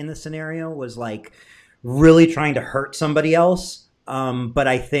anybody in the scenario was like really trying to hurt somebody else. But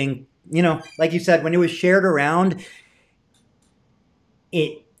I think like you said, when it was shared around,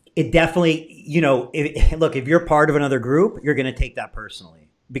 it it definitely look, if you're part of another group, you're going to take that personally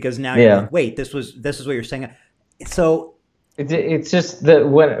because now you're Yeah. like, wait, this is what you're saying. So It's just that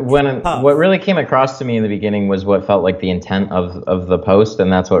what tough. really came across to me in the beginning was what felt like the intent of the post, and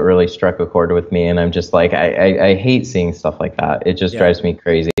that's what really struck a chord with me. And I'm just like, I hate seeing stuff like that. It just Yeah. drives me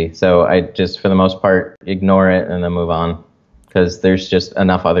crazy. So I just, for the most part, ignore it and then move on because there's just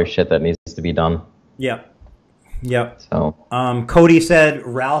enough other shit that needs to be done. Yep. Yep. So Cody said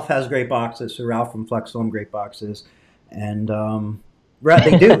Ralph has great boxes. So Ralph from Flex Film, great boxes, and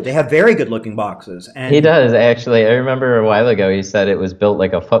they do. They have very good looking boxes, he and does actually. I remember a while ago he said it was built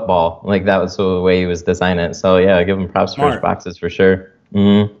like a football, like that was the way he was designing it. So yeah, I give him props for his smart, boxes for sure.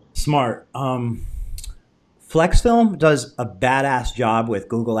 Mm-hmm. smart. FlexFilm does a badass job with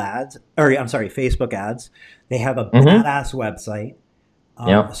Google Ads, or I'm sorry, Facebook ads. They have a Mm-hmm. badass website, a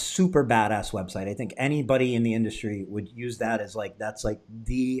Yep. super badass website. I think anybody in the industry would use that as like that's like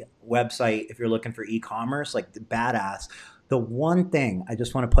the website if you're looking for e-commerce, like the badass. The one thing I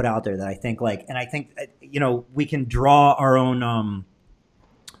just want to put out there that I think like, and I think we can draw our own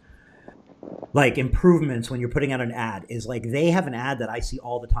like improvements when you're putting out an ad is like they have an ad that I see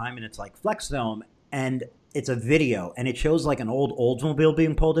all the time and it's like Flex Film and it's a video and it shows like an old Oldsmobile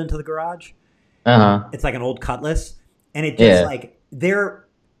being pulled into the garage. Uh-huh. It's like an old Cutlass and it just Yeah. like their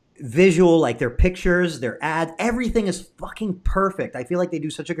visual, like their pictures, their ads, everything is fucking perfect. I feel like they do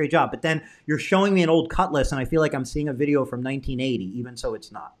such a great job. But then you're showing me an old Cutlass and I feel like I'm seeing a video from 1980, even so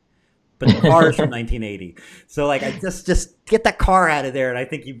it's not. But the car is from 1980. So like I just get that car out of there and I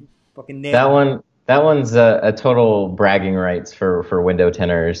think you fucking That nailed it. one, that one's a total bragging rights for window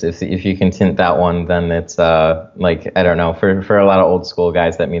tinters. If you can tint that one, then it's like I don't know, for a lot of old school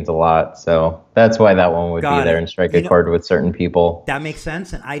guys that means a lot. So that's why that one would be Got there it. and strike a chord with certain people. That makes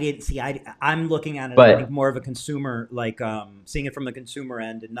sense. And I didn't see. I'm looking at it. I think But more of a consumer, like seeing it from the consumer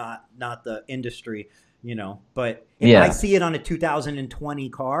end, and not the industry. But if I yeah. see it on a 2020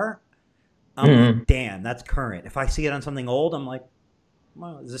 car, I'm like, Mhm. damn, that's current. If I see it on something old, I'm like,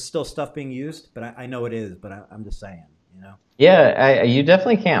 well, is this still stuff being used? But I know it is. But I'm just saying. Yeah, you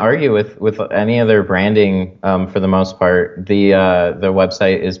definitely can't argue with any other branding for the most part. The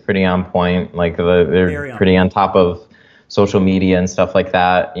website is pretty on point. Like they're Very on pretty on point. top of social media and stuff like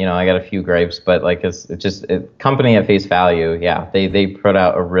that. I got a few gripes, but like it's just company at face value. Yeah, they put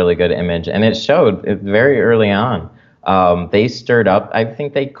out a really good image, and it showed it very early on. They stirred up. I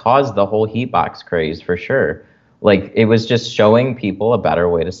think they caused the whole heat box craze for sure. Like it was just showing people a better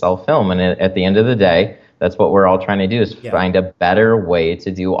way to sell film, and at the end of the day, that's what we're all trying to do is Yeah. find a better way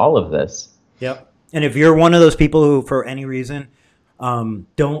to do all of this. Yep. And if you're one of those people who, for any reason,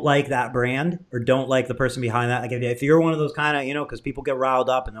 don't like that brand or don't like the person behind that, like if you're one of those kind of, because people get riled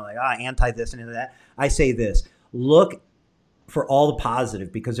up and they're like, anti this and anti that, I say this: look for all the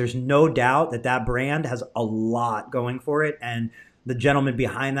positive because there's no doubt that that brand has a lot going for it, and the gentleman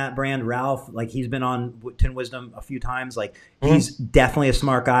behind that brand, Ralph, like he's been on Tint Wizdom a few times. Like Mhm. he's definitely a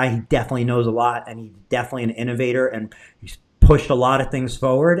smart guy. He definitely knows a lot, and he's definitely an innovator, and he's pushed a lot of things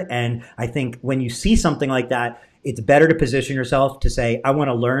forward. And I think when you see something like that, it's better to position yourself to say, I want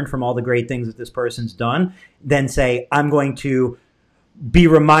to learn from all the great things that this person's done, than say, I'm going to be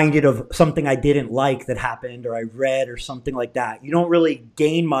reminded of something I didn't like that happened or I read or something like that. You don't really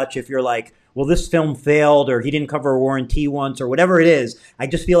gain much if you're like, well, this film failed or he didn't cover a warranty once or whatever it is. I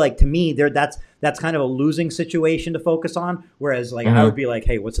just feel like to me that's kind of a losing situation to focus on. Whereas like I would be like,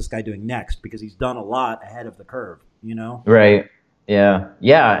 hey, what's this guy doing next? Because he's done a lot ahead of the curve, you know? Right. Yeah.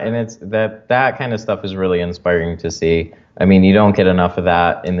 Yeah. And it's that kind of stuff is really inspiring to see. I mean, you don't get enough of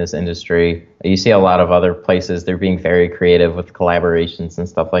that in this industry. You see a lot of other places, they're being very creative with collaborations and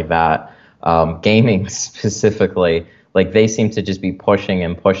stuff like that. Gaming specifically, like they seem to just be pushing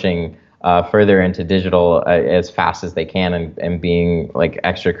and pushing further into digital as fast as they can and being like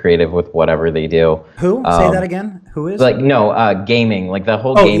extra creative with whatever they do. Who? Say that again. Who is? Like, no, gaming, like the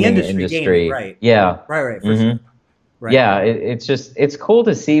whole Oh, the gaming gaming, industry. right. Yeah. Right, for hmm sure. Right. Yeah, it's just it's cool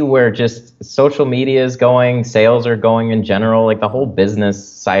to see where just social media is going, sales are going in general, like the whole business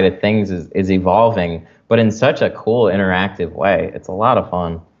side of things is evolving, but in such a cool interactive way. It's a lot of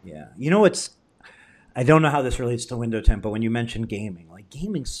fun. Yeah. You know, I don't know how this relates to window tint, but when you mentioned gaming, like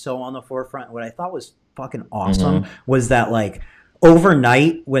gaming's so on the forefront. What I thought was fucking awesome was that like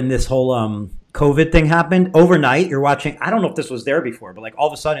overnight when this whole COVID thing happened, overnight you're watching, I don't know if this was there before, but like all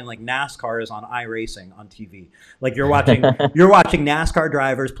of a sudden like NASCAR is on iRacing on TV. Like you're watching NASCAR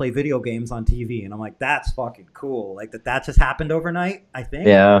drivers play video games on TV, and I'm like, that's fucking cool. Like that just happened overnight, I think.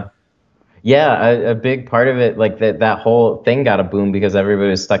 Yeah. Yeah, a big part of it, like that whole thing got a boom because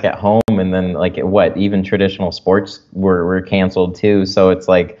everybody was stuck at home, and then like what, even traditional sports were canceled too. So it's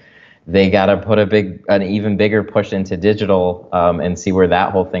like they got to put an even bigger push into digital and see where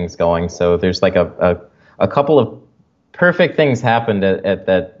that whole thing's going. So there's like a couple of perfect things happened at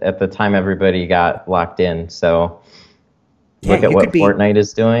the time everybody got locked in. So look at what Fortnite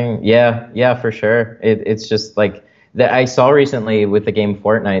is doing. Yeah, for sure. It's just like that I saw recently with the game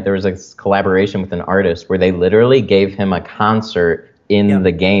Fortnite, there was a collaboration with an artist where they literally gave him a concert in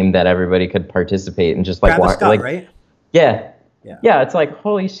the game that everybody could participate and just like Travis Scott, like right? Yeah, it's like,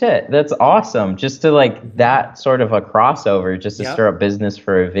 holy shit, that's awesome. Just to like that sort of a crossover, just to stir up business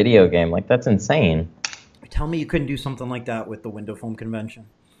for a video game. Like that's insane. Tell me you couldn't do something like that with the window foam convention.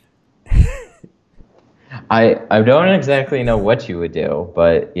 I don't exactly know what you would do,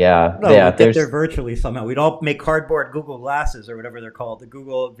 but yeah. No, yeah, we'd get there virtually somehow. We'd all make cardboard Google glasses or whatever they're called. The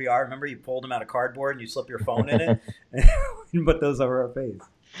Google VR. Remember you pulled them out of cardboard and you slip your phone in it and put those over our face.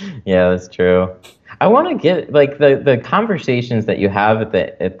 Yeah, that's true. I want to get like the conversations that you have at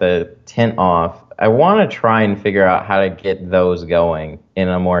the tint off. I want to try and figure out how to get those going in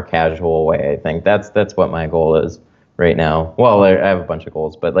a more casual way. I think that's what my goal is right now. Well, I have a bunch of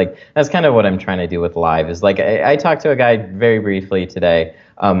goals, but like that's kind of what I'm trying to do with live. Is like I talked to a guy very briefly today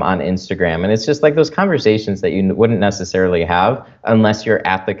on Instagram, and it's just like those conversations that you wouldn't necessarily have unless you're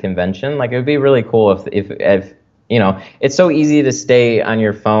at the convention. Like it would be really cool if you know, it's so easy to stay on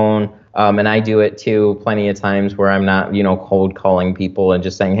your phone, and I do it too plenty of times where I'm not, you know, cold calling people and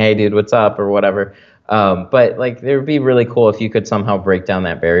just saying, hey, dude, what's up or whatever. But like it would be really cool if you could somehow break down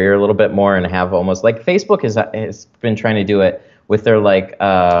that barrier a little bit more and have almost like Facebook has been trying to do it with their like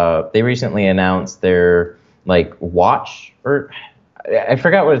they recently announced their like watch, or I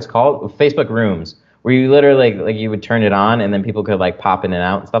forgot what it's called, Facebook Rooms, where you literally like you would turn it on and then people could like pop in and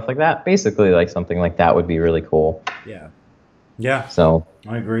out and stuff like that. Basically, like something like that would be really cool. Yeah. So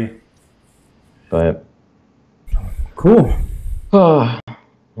I agree. But cool. All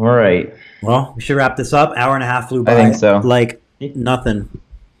right. Well, we should wrap this up. Hour and a half flew by. I think so. Like nothing.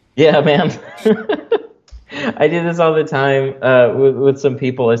 Yeah, man. I do this all the time with some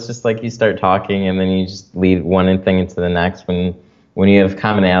people. It's just like you start talking and then you just lead one thing into the next when you have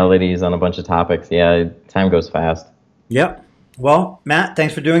commonalities on a bunch of topics. Yeah, time goes fast. Yep. Well, Matt,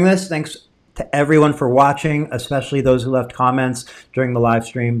 thanks for doing this. Thanks to everyone for watching, especially those who left comments during the live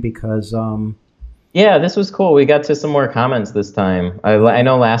stream because yeah, this was cool. We got to some more comments this time. I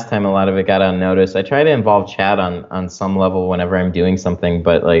know last time a lot of it got unnoticed. I try to involve chat on some level whenever I'm doing something,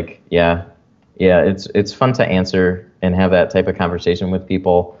 but like yeah, it's fun to answer and have that type of conversation with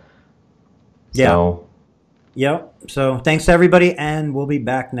people. So, yep. So thanks to everybody, and we'll be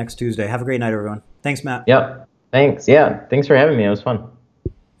back next Tuesday. Have a great night, everyone. Thanks, Matt. Yep. Thanks. Yeah. Thanks for having me. It was fun.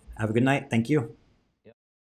 Have a good night. Thank you.